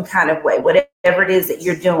enhancement in some kind of way, whatever it is that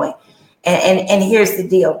you're doing. And here's the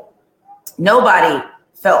deal. Nobody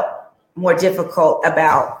felt more difficult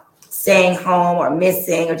about staying home or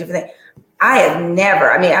missing or different things. I have never,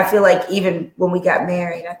 I feel like even when we got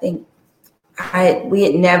married, I think we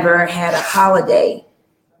had never had a holiday.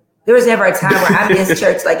 There was never a time where I missed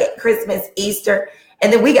church, like at Christmas, Easter,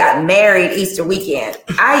 and then we got married Easter weekend.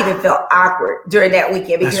 I even felt awkward during that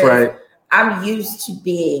weekend because I'm used to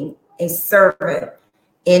being a servant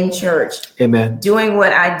in church. Amen. Doing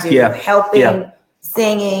what I do, helping,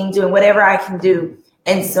 singing, doing whatever I can do.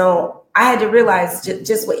 And so I had to realize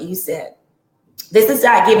just what you said. This is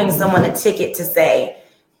not giving someone a ticket to say,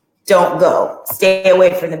 don't go, stay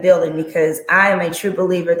away from the building, because I am a true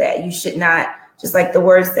believer that you should not, just like the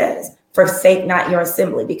word says, forsake not your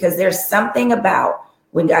assembly, because there's something about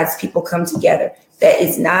when God's people come together that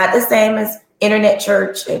is not the same as internet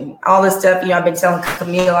church and all this stuff. I've been telling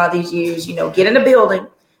Camille all these years, get in the building.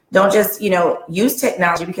 Don't just, use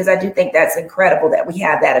technology, because I do think that's incredible that we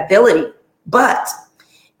have that ability. But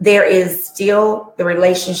there is still the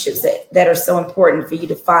relationships that are so important for you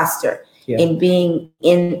to foster in being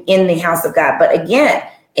in the house of God. But again,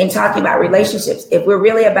 in talking about relationships, if we're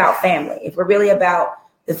really about family, if we're really about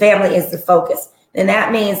the family is the focus, then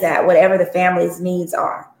that means that whatever the family's needs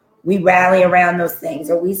are, we rally around those things,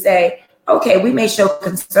 or we say, okay, we may show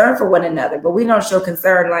concern for one another, but we don't show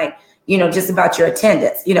concern like, just about your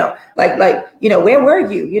attendance, where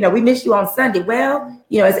were you? We missed you on Sunday. Well,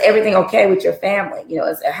 is everything okay with your family?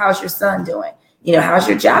 How's your son doing? How's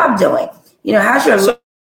your job doing? How's your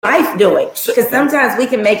life doing? Because sometimes we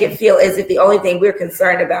can make it feel as if the only thing we're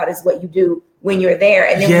concerned about is what you do when you're there,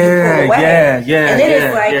 and then when you pull away. And then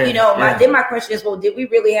it's like, then my question is, well, did we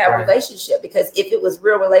really have a relationship? Because if it was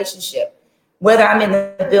real relationship, whether I'm in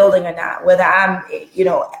the building or not, whether I'm, if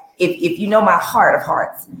you know my heart of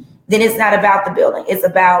hearts, then it's not about the building. It's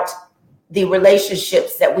about the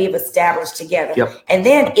relationships that we've established together. Yep. And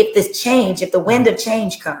then if the wind of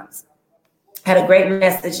change comes, I had a great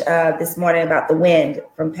message this morning about the wind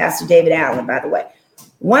from Pastor David Allen, by the way.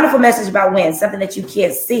 Wonderful message about wind, something that you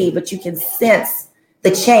can't see, but you can sense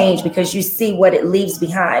the change because you see what it leaves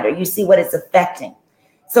behind, or you see what it's affecting.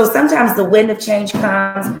 So sometimes the wind of change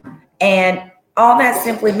comes, and all that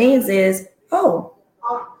simply means is,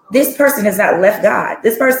 this person has not left God.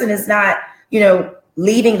 This person is not,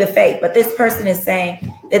 leaving the faith, but this person is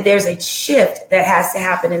saying that there's a shift that has to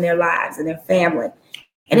happen in their lives and their family.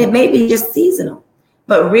 And it may be just seasonal,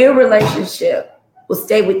 but real relationship will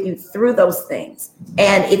stay with you through those things.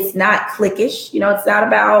 And it's not cliquish. It's not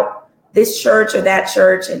about this church or that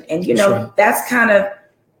church. And that's kind of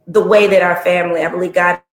the way that our family, I believe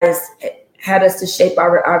God has had us to shape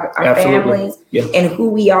our families and who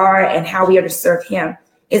we are and how we are to serve him,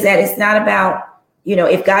 is that it's not about,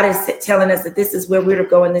 if God is telling us that this is where we're to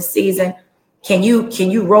go in this season, can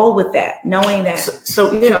you roll with that, knowing that?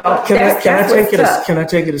 Can I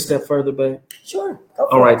take it a step further, babe? Sure.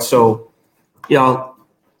 All right. So, y'all,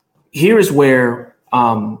 here is where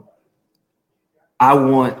I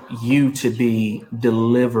want you to be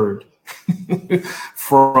delivered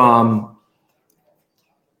from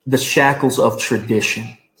the shackles of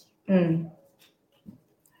tradition.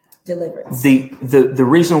 Deliverance. The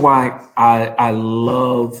reason why I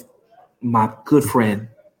love my good friend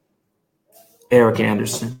Eric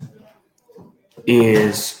Anderson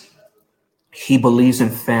is he believes in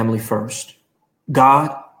family first,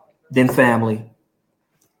 God, then family.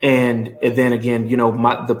 And then again,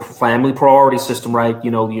 the family priority system, right?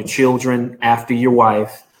 Your children after your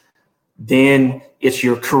wife, then it's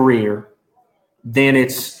your career, then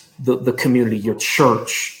it's the community, your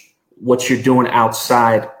church, what you're doing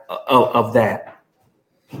outside of that.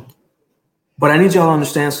 But I need y'all to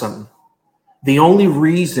understand something. The only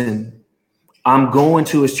reason I'm going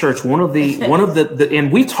to his church. One of the,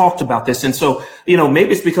 and we talked about this. And so,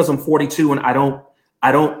 maybe it's because I'm 42 and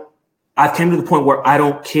I've came to the point where I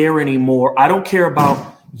don't care anymore. I don't care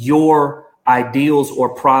about your ideals or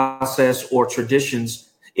process or traditions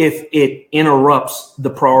if it interrupts the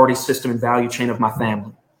priority system and value chain of my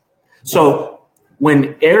family. So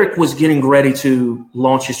when Eric was getting ready to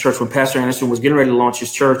launch his church, when Pastor Anderson was getting ready to launch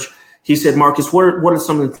his church, he said, Marcus, what are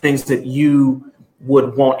some of the things that you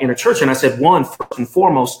would want in a church? And I said, one, first and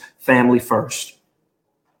foremost, family first.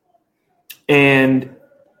 And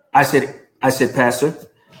I said, Pastor,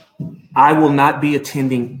 I will not be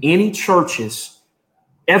attending any churches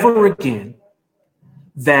ever again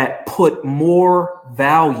that put more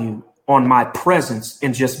value on my presence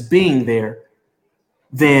and just being there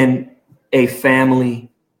than a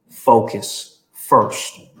family focus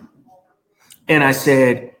first. And I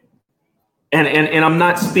said, and I'm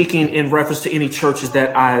not speaking in reference to any churches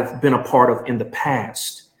that I've been a part of in the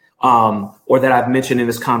past, or that I've mentioned in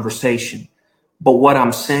this conversation. But what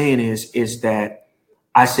I'm saying is that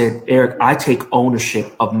I said, Eric, I take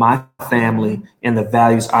ownership of my family and the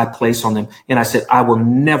values I place on them. And I said, I will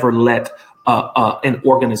never let an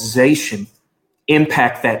organization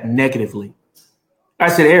impact that negatively. I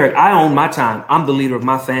said, Eric, I own my time. I'm the leader of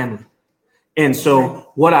my family. And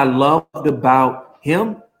so what I loved about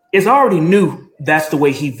him is I already knew that's the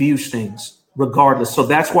way he views things regardless. So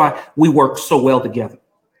that's why we work so well together.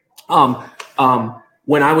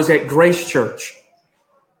 When I was at Grace Church,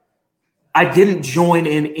 I didn't join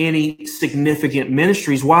in any significant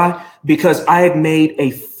ministries. Why? Because I had made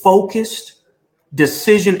a focused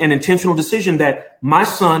decision, an intentional decision that my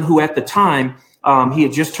son, who at the time, he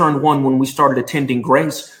had just turned 1 when we started attending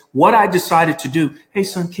Grace, what I decided to do, hey,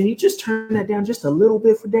 son, can you just turn that down just a little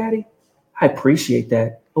bit for daddy? I appreciate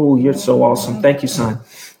that. Oh, you're so awesome. Thank you, son.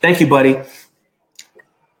 Thank you, buddy.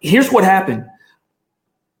 Here's what happened.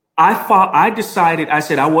 I decided, I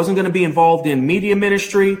said I wasn't going to be involved in media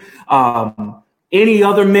ministry, any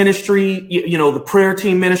other ministry, the prayer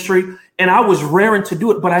team ministry. And I was raring to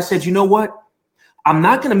do it. But I said, you know what? I'm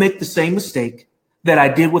not going to make the same mistake that I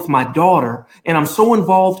did with my daughter. And I'm so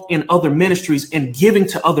involved in other ministries and giving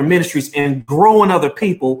to other ministries and growing other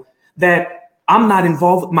people that I'm not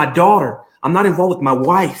involved with my daughter. I'm not involved with my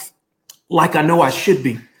wife like I know I should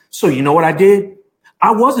be. So you know what I did?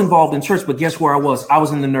 I was involved in church, but guess where I was? I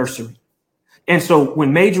was in the nursery. And so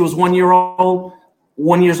when Major was 1 year old,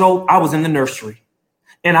 I was in the nursery.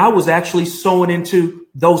 And I was actually sewing into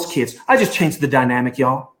those kids. I just changed the dynamic,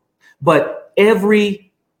 y'all. But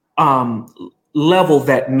every level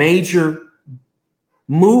that Major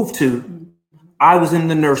moved to, I was in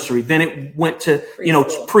the nursery. Then it went to,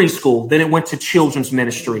 preschool. Then it went to children's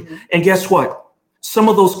ministry. And guess what? Some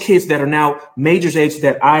of those kids that are now Major's age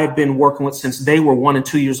that I have been working with since they were 1 and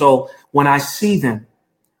 2 years old, when I see them,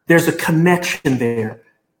 there's a connection there.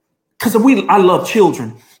 Because I love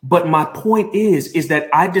children. But my point is that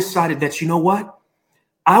I decided that, you know what?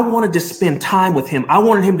 I wanted to spend time with him. I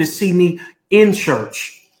wanted him to see me in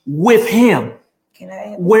church with him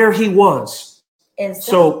where he was. And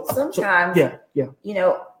sometimes,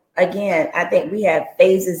 again, I think we have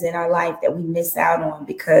phases in our life that we miss out on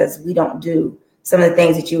because we don't do some of the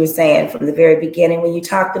things that you were saying from the very beginning when you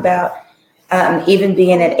talked about even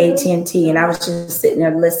being at AT&T. And I was just sitting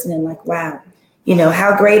there listening like, wow,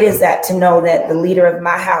 how great is that to know that the leader of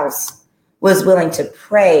my house was willing to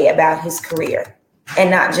pray about his career and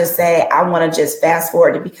not just say, I want to just fast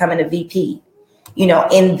forward to becoming a VP,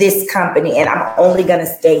 in this company. And I'm only going to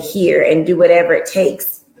stay here and do whatever it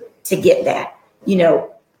takes to get that.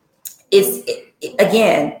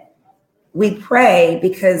 Again, we pray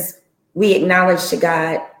because we acknowledge to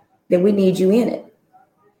God that we need you in it.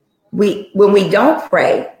 When we don't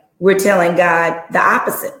pray, we're telling God the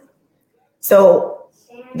opposite. So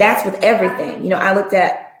that's with everything. I looked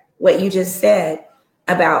at what you just said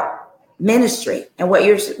about ministry and what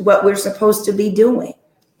we're supposed to be doing.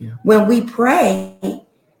 Yeah. When we pray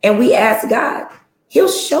and we ask God,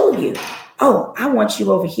 he'll show you, oh, I want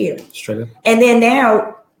you over here. Straight up. And then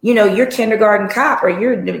now, you're kindergarten cop, or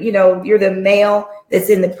you're the male that's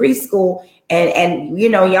in the preschool. And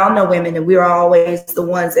y'all know women, and we're always the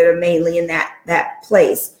ones that are mainly in that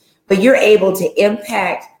place. But you're able to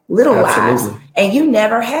impact little lives. And you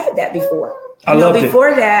never had that before.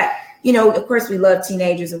 Before that, of course, we love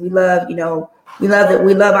teenagers, and we love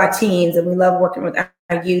our teens, and we love working with our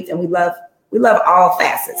youth, and we love all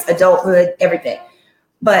facets, adulthood, everything.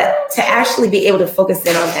 But to actually be able to focus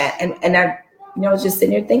in on that, and I was just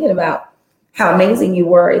sitting there thinking about how amazing you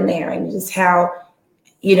were in there, and just how,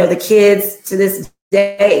 the kids to this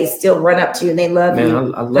day still run up to you and they love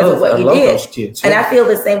you. I love what you did. Those kids. And I feel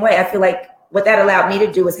the same way. I feel like what that allowed me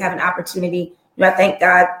to do was have an opportunity. I thank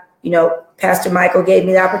God, Pastor Michael gave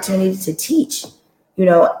me the opportunity to teach,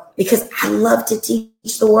 because I love to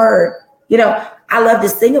teach the word. I love to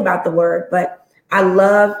sing about the word, but I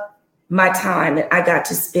love my time that I got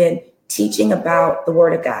to spend teaching about the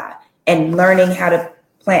word of God and learning how to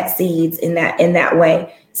plant seeds in that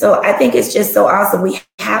way. So I think it's just so awesome. We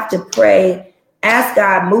have to pray, ask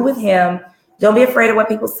God, move with him. Don't be afraid of what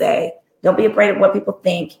people say. Don't be afraid of what people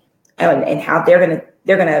think and how they're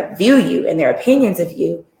gonna view you and their opinions of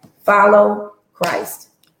you. Follow Christ.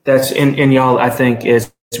 That's and y'all, I think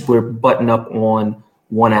as we're butting up on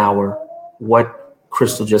 1 hour, what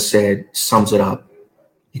Crystal just said sums it up.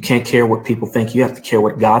 You can't care what people think. You have to care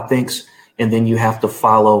what God thinks. And then you have to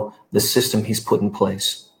follow the system he's put in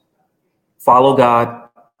place. Follow God,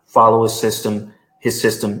 follow his system.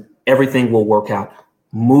 Everything will work out.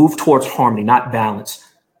 Move towards harmony, not balance.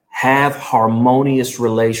 Have harmonious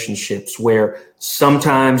relationships where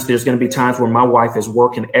sometimes there's going to be times where my wife is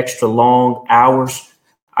working extra long hours.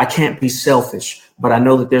 I can't be selfish, but I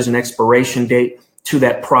know that there's an expiration date to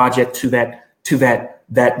that project, to that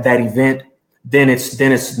event. Then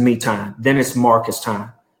it's me time. Then it's Marcus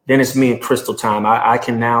time. Then it's me and Crystal time. I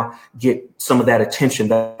can now get some of that attention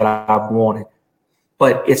that I've wanted.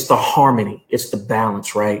 But it's the harmony. It's the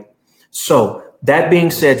balance, right? So that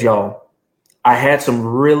being said, y'all, I had some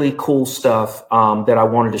really cool stuff that I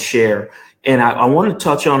wanted to share. And I wanted to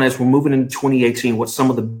touch on, as we're moving into 2018, what some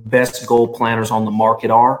of the best goal planners on the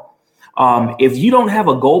market are. If you don't have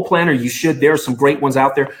a goal planner, you should. There are some great ones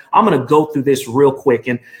out there. I'm going to go through this real quick.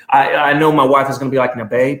 And I know my wife is going to be like, "No,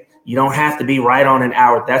 babe, you don't have to be right on an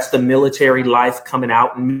hour." That's the military life coming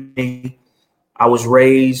out in me. I was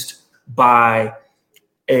raised by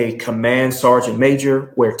a command sergeant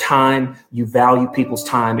major where you value people's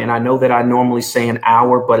time. And I know that I normally say an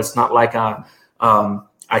hour, but it's not like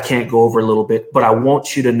I can't go over a little bit. But I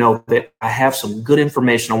want you to know that I have some good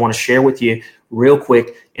information I want to share with you real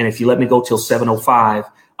quick. And if you let me go till 7:05,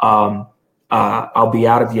 I'll be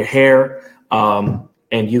out of your hair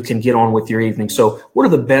and you can get on with your evening. So what are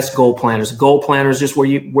the best goal planners? Goal planners, just where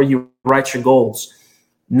you write your goals.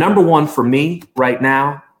 Number one for me right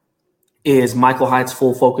now is Michael Hyatt's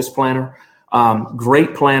Full Focus Planner.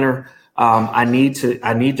 Great planner. I need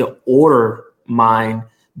to order mine,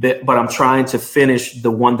 but I'm trying to finish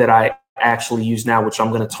the one that I actually use now, which I'm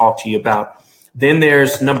going to talk to you about. Then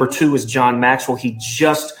there's number two is John Maxwell. He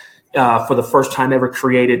just, for the first time ever,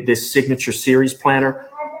 created this signature series planner.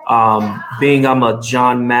 Being I'm a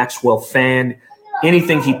John Maxwell fan,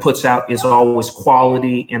 anything he puts out is always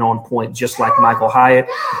quality and on point, just like Michael Hyatt.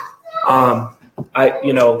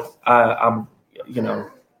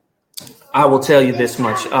 I will tell you this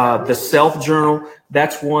much. The self journal,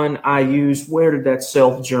 that's one I use. Where did that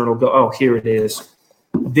self journal go? Oh, here it is.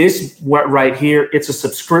 This right here, it's a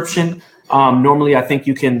subscription. Normally, I think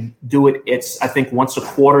you can do it. I think once a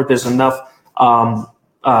quarter. There's enough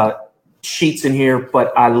sheets in here,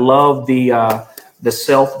 but I love the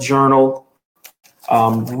self journal.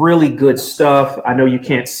 Really good stuff. I know you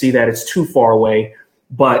can't see that; it's too far away,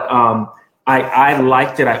 but I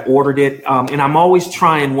liked it. I ordered it, and I'm always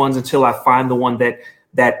trying ones until I find the one that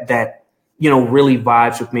really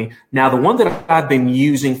vibes with me. Now, the one that I've been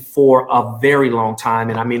using for a very long time,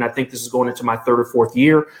 and I think this is going into my third or fourth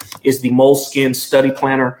year, is the Moleskine Study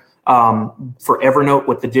Planner for Evernote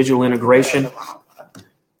with the digital integration.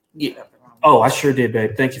 Yeah. Oh, I sure did,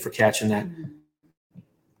 babe. Thank you for catching that.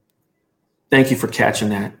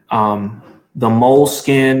 The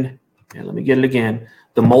Moleskine, and let me get it again.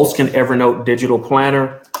 The Moleskine Evernote Digital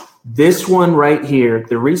Planner. This one right here,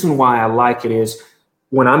 the reason why I like it is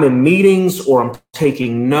when I'm in meetings or I'm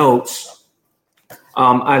taking notes,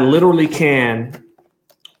 I literally can,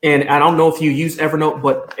 and I don't know if you use Evernote,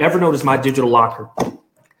 but Evernote is my digital locker.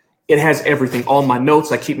 It has everything, all my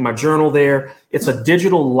notes. I keep my journal there. It's a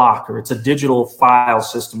digital locker. It's a digital file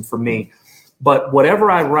system for me. But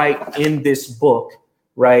whatever I write in this book,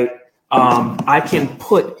 right, I can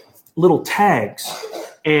put little tags.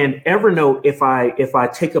 And Evernote, if I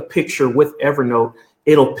take a picture with Evernote,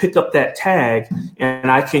 it'll pick up that tag, and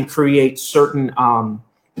I can create certain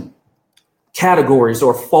categories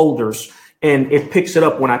or folders, and it picks it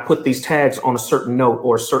up when I put these tags on a certain note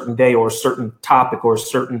or a certain day or a certain topic or a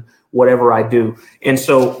certain whatever I do. And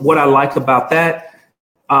so what I like about that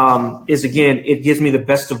is, again, it gives me the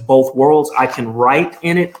best of both worlds. I can write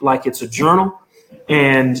in it like it's a journal.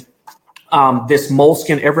 And this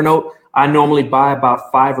Moleskine Evernote, I normally buy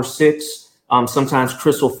about 5 or 6. Sometimes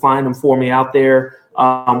Chris will find them for me out there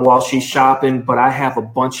while she's shopping, but I have a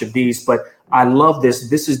bunch of these. But I love this.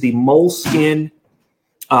 This is the Moleskine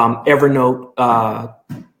Evernote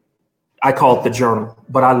I call it the journal,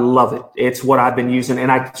 but I love it. It's what I've been using,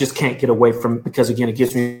 and I just can't get away from it because, again, it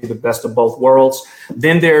gives me the best of both worlds.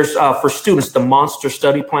 Then there's, for students, the Monster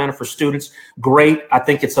Study Planner for students. Great. I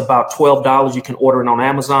think it's about $12. You can order it on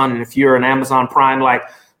Amazon. And if you're an Amazon Prime, like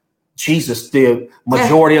Jesus, the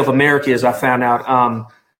majority of America is, I found out,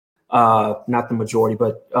 not the majority,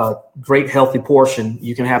 but great healthy portion.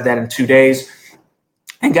 You can have that in 2 days.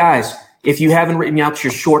 And guys, if you haven't written out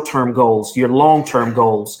your short-term goals, your long-term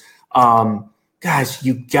goals, guys,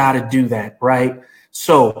 you got to do that, right?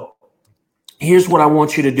 So here's what I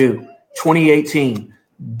want you to do. 2018,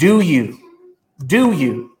 do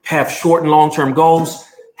you have short and long-term goals?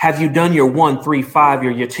 Have you done your 1, 3, 5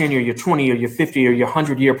 year, your 10 year, your 20 year, your 50 year, your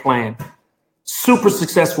 100-year plan? Super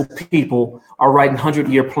successful people are writing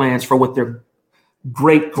 100-year plans for what their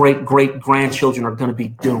great grandchildren are going to be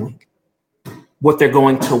doing, what they're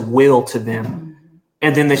going to will to them.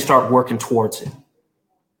 And then they start working towards it.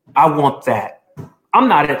 I want that. I'm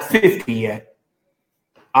not at 50 yet.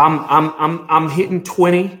 I'm hitting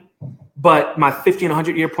 20, but my 50 and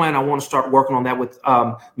 100-year plan, I want to start working on that with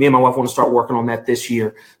me and my wife want to start working on that this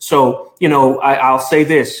year. So, I'll say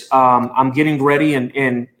this. I'm getting ready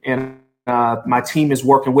and my team is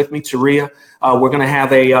working with me, Taria. We're going to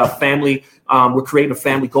have a family. We're creating a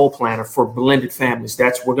family goal planner for blended families.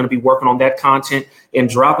 We're going to be working on that content and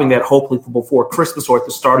dropping that hopefully before Christmas or at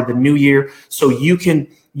the start of the new year. So you can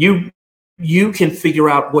figure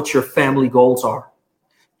out what your family goals are.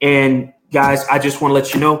 And guys, I just want to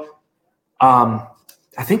let you know,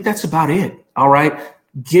 I think that's about it. All right.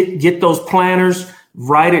 Get those planners,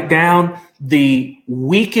 write it down. The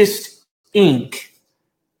weakest ink,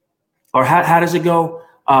 or how does it go?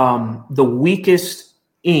 The weakest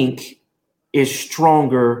ink is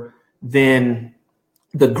stronger than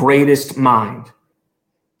the greatest mind.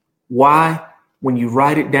 Why? When you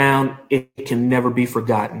write it down, it can never be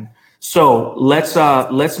forgotten. So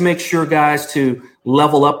let's make sure, guys, to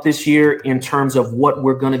level up this year in terms of what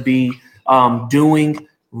we're going to be doing.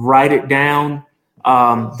 Write it down.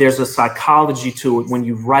 There's a psychology to it when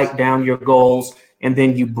you write down your goals and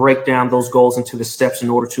then you break down those goals into the steps in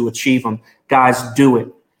order to achieve them. Guys, do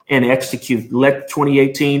it and execute. Let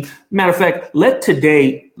 2018, matter of fact, let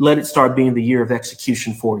it start being the year of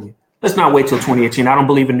execution for you. Let's not wait till 2018. I don't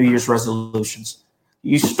believe in New Year's resolutions.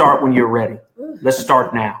 You start when you're ready. Let's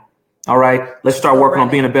start now. All right. Let's start working on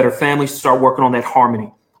being a better family. Start working on that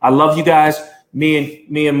harmony. I love you guys.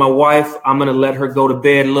 Me and my wife, I'm going to let her go to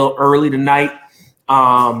bed a little early tonight.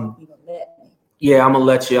 Yeah, I'm going to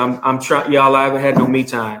let you. I'm trying. Y'all, I haven't had no me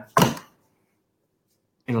time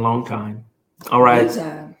in a long time. All right. Me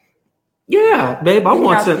time. Yeah, babe, I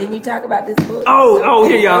want to. Didn't you talk about this book? Oh,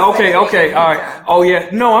 yeah, yeah. Okay. All right. Oh, yeah.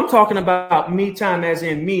 No, I'm talking about me time as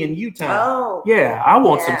in me and you time. Oh. Yeah, I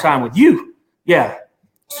want some time with you. Yeah.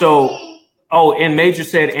 So, and Major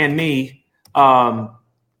said, and me.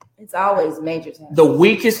 It's always Major time. The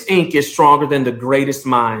weakest ink is stronger than the greatest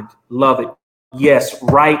mind. Love it. Yes,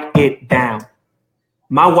 write it down.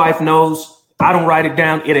 My wife knows I don't write it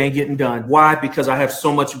down. It ain't getting done. Why? Because I have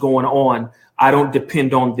so much going on. I don't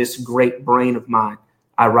depend on this great brain of mine.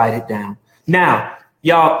 I write it down. Now,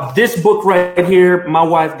 y'all, this book right here, my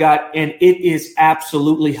wife got, and it is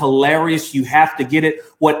absolutely hilarious. You have to get it.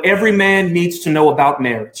 What every man needs to know about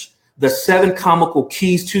marriage. The 7 comical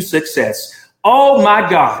keys to success. Oh my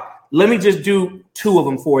God. Let me just do 2 of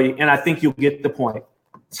them for you. And I think you'll get the point.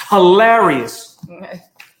 It's hilarious.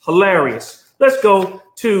 Hilarious. Let's go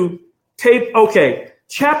to tape. Okay.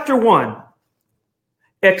 Chapter 1.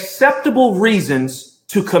 Acceptable reasons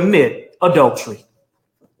to commit adultery.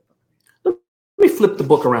 Let me flip the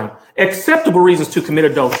book around. Acceptable reasons to commit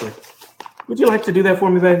adultery. Would you like to do that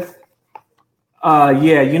for me, babe?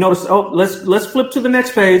 Yeah, you notice. Oh, let's flip to the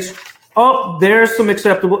next page. Oh, there's some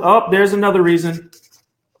acceptable. Oh, there's another reason.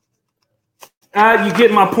 You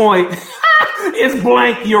get my point. It's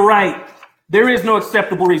blank. You're right. There is no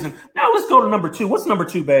acceptable reason. Now let's go to number 2. What's number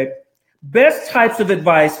 2, babe? Best types of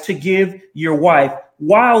advice to give your wife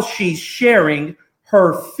while she's sharing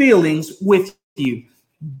her feelings with you.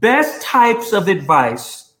 Best types of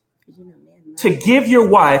advice to give your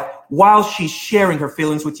wife while she's sharing her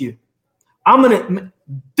feelings with you.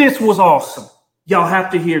 This was awesome. Y'all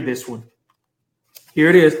have to hear this one. Here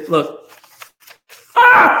it is. Look.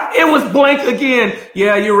 It was blank again.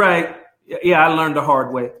 Yeah, you're right. Yeah, I learned the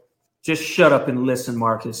hard way. Just shut up and listen,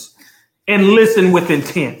 Marcus. And listen with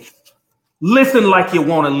intent. Listen like you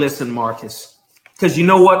want to listen, Marcus. Because you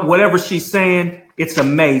know what? Whatever she's saying, it's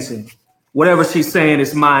amazing. Whatever she's saying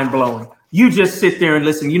is mind-blowing. You just sit there and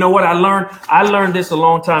listen. You know what I learned? I learned this a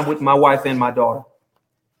long time with my wife and my daughter.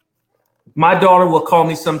 My daughter will call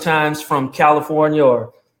me sometimes from California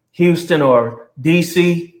or Houston or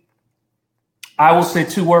DC, I will say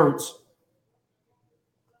 2 words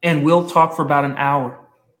and we'll talk for about an hour.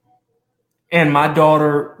 And my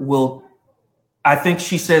daughter will, I think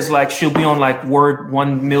she says like she'll be on like word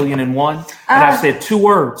 1,000,001. And I said 2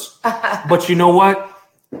 words. But you know what?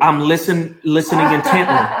 I'm listening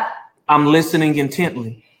intently. I'm listening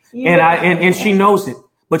intently. And she knows it.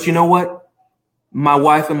 But you know what? My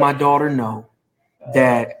wife and my daughter know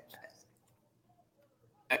that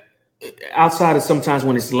outside of sometimes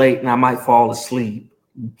when it's late and I might fall asleep,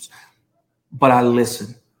 but I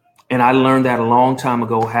listen. And I learned that a long time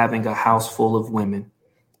ago, having a house full of women,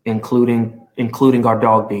 including our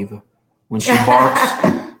dog Diva. When she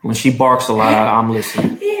barks a lot, I'm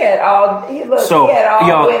listening. He had all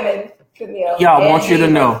women. Y'all, want you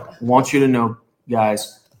to know,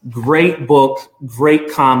 guys, great book, great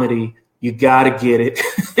comedy. You got to get it.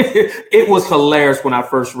 It was hilarious when I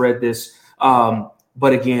first read this.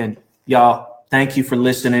 But again, y'all, thank you for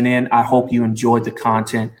listening in. I hope you enjoyed the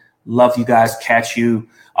content. Love you guys. Catch you.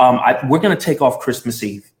 We're going to take off Christmas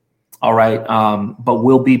Eve. All right. But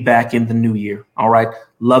we'll be back in the new year. All right.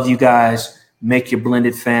 Love you guys. Make your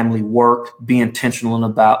blended family work. Be intentional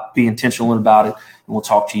about it. And we'll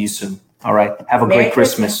talk to you soon. All right. Have a great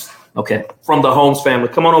Christmas. Okay. From the Holmes family.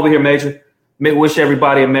 Come on over here, Major. Wish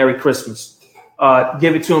everybody a Merry Christmas.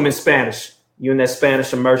 Give it to them in Spanish. You in that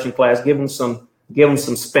Spanish immersion class. Give them some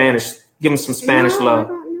Spanish. Give them some Spanish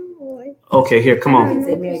love. Okay, here, come on.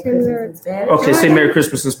 Okay, say Merry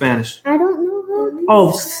Christmas in Spanish. I don't know how.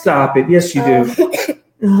 Oh, stop it. Yes, you do.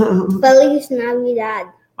 Feliz Navidad.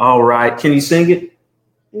 All right. Can you sing it?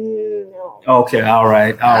 No. Okay, all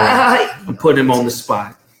right. I'm putting him on the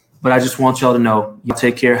spot. But I just want y'all to know, you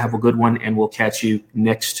take care, have a good one, and we'll catch you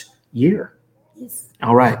next year. Yes.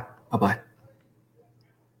 All right. Bye-bye.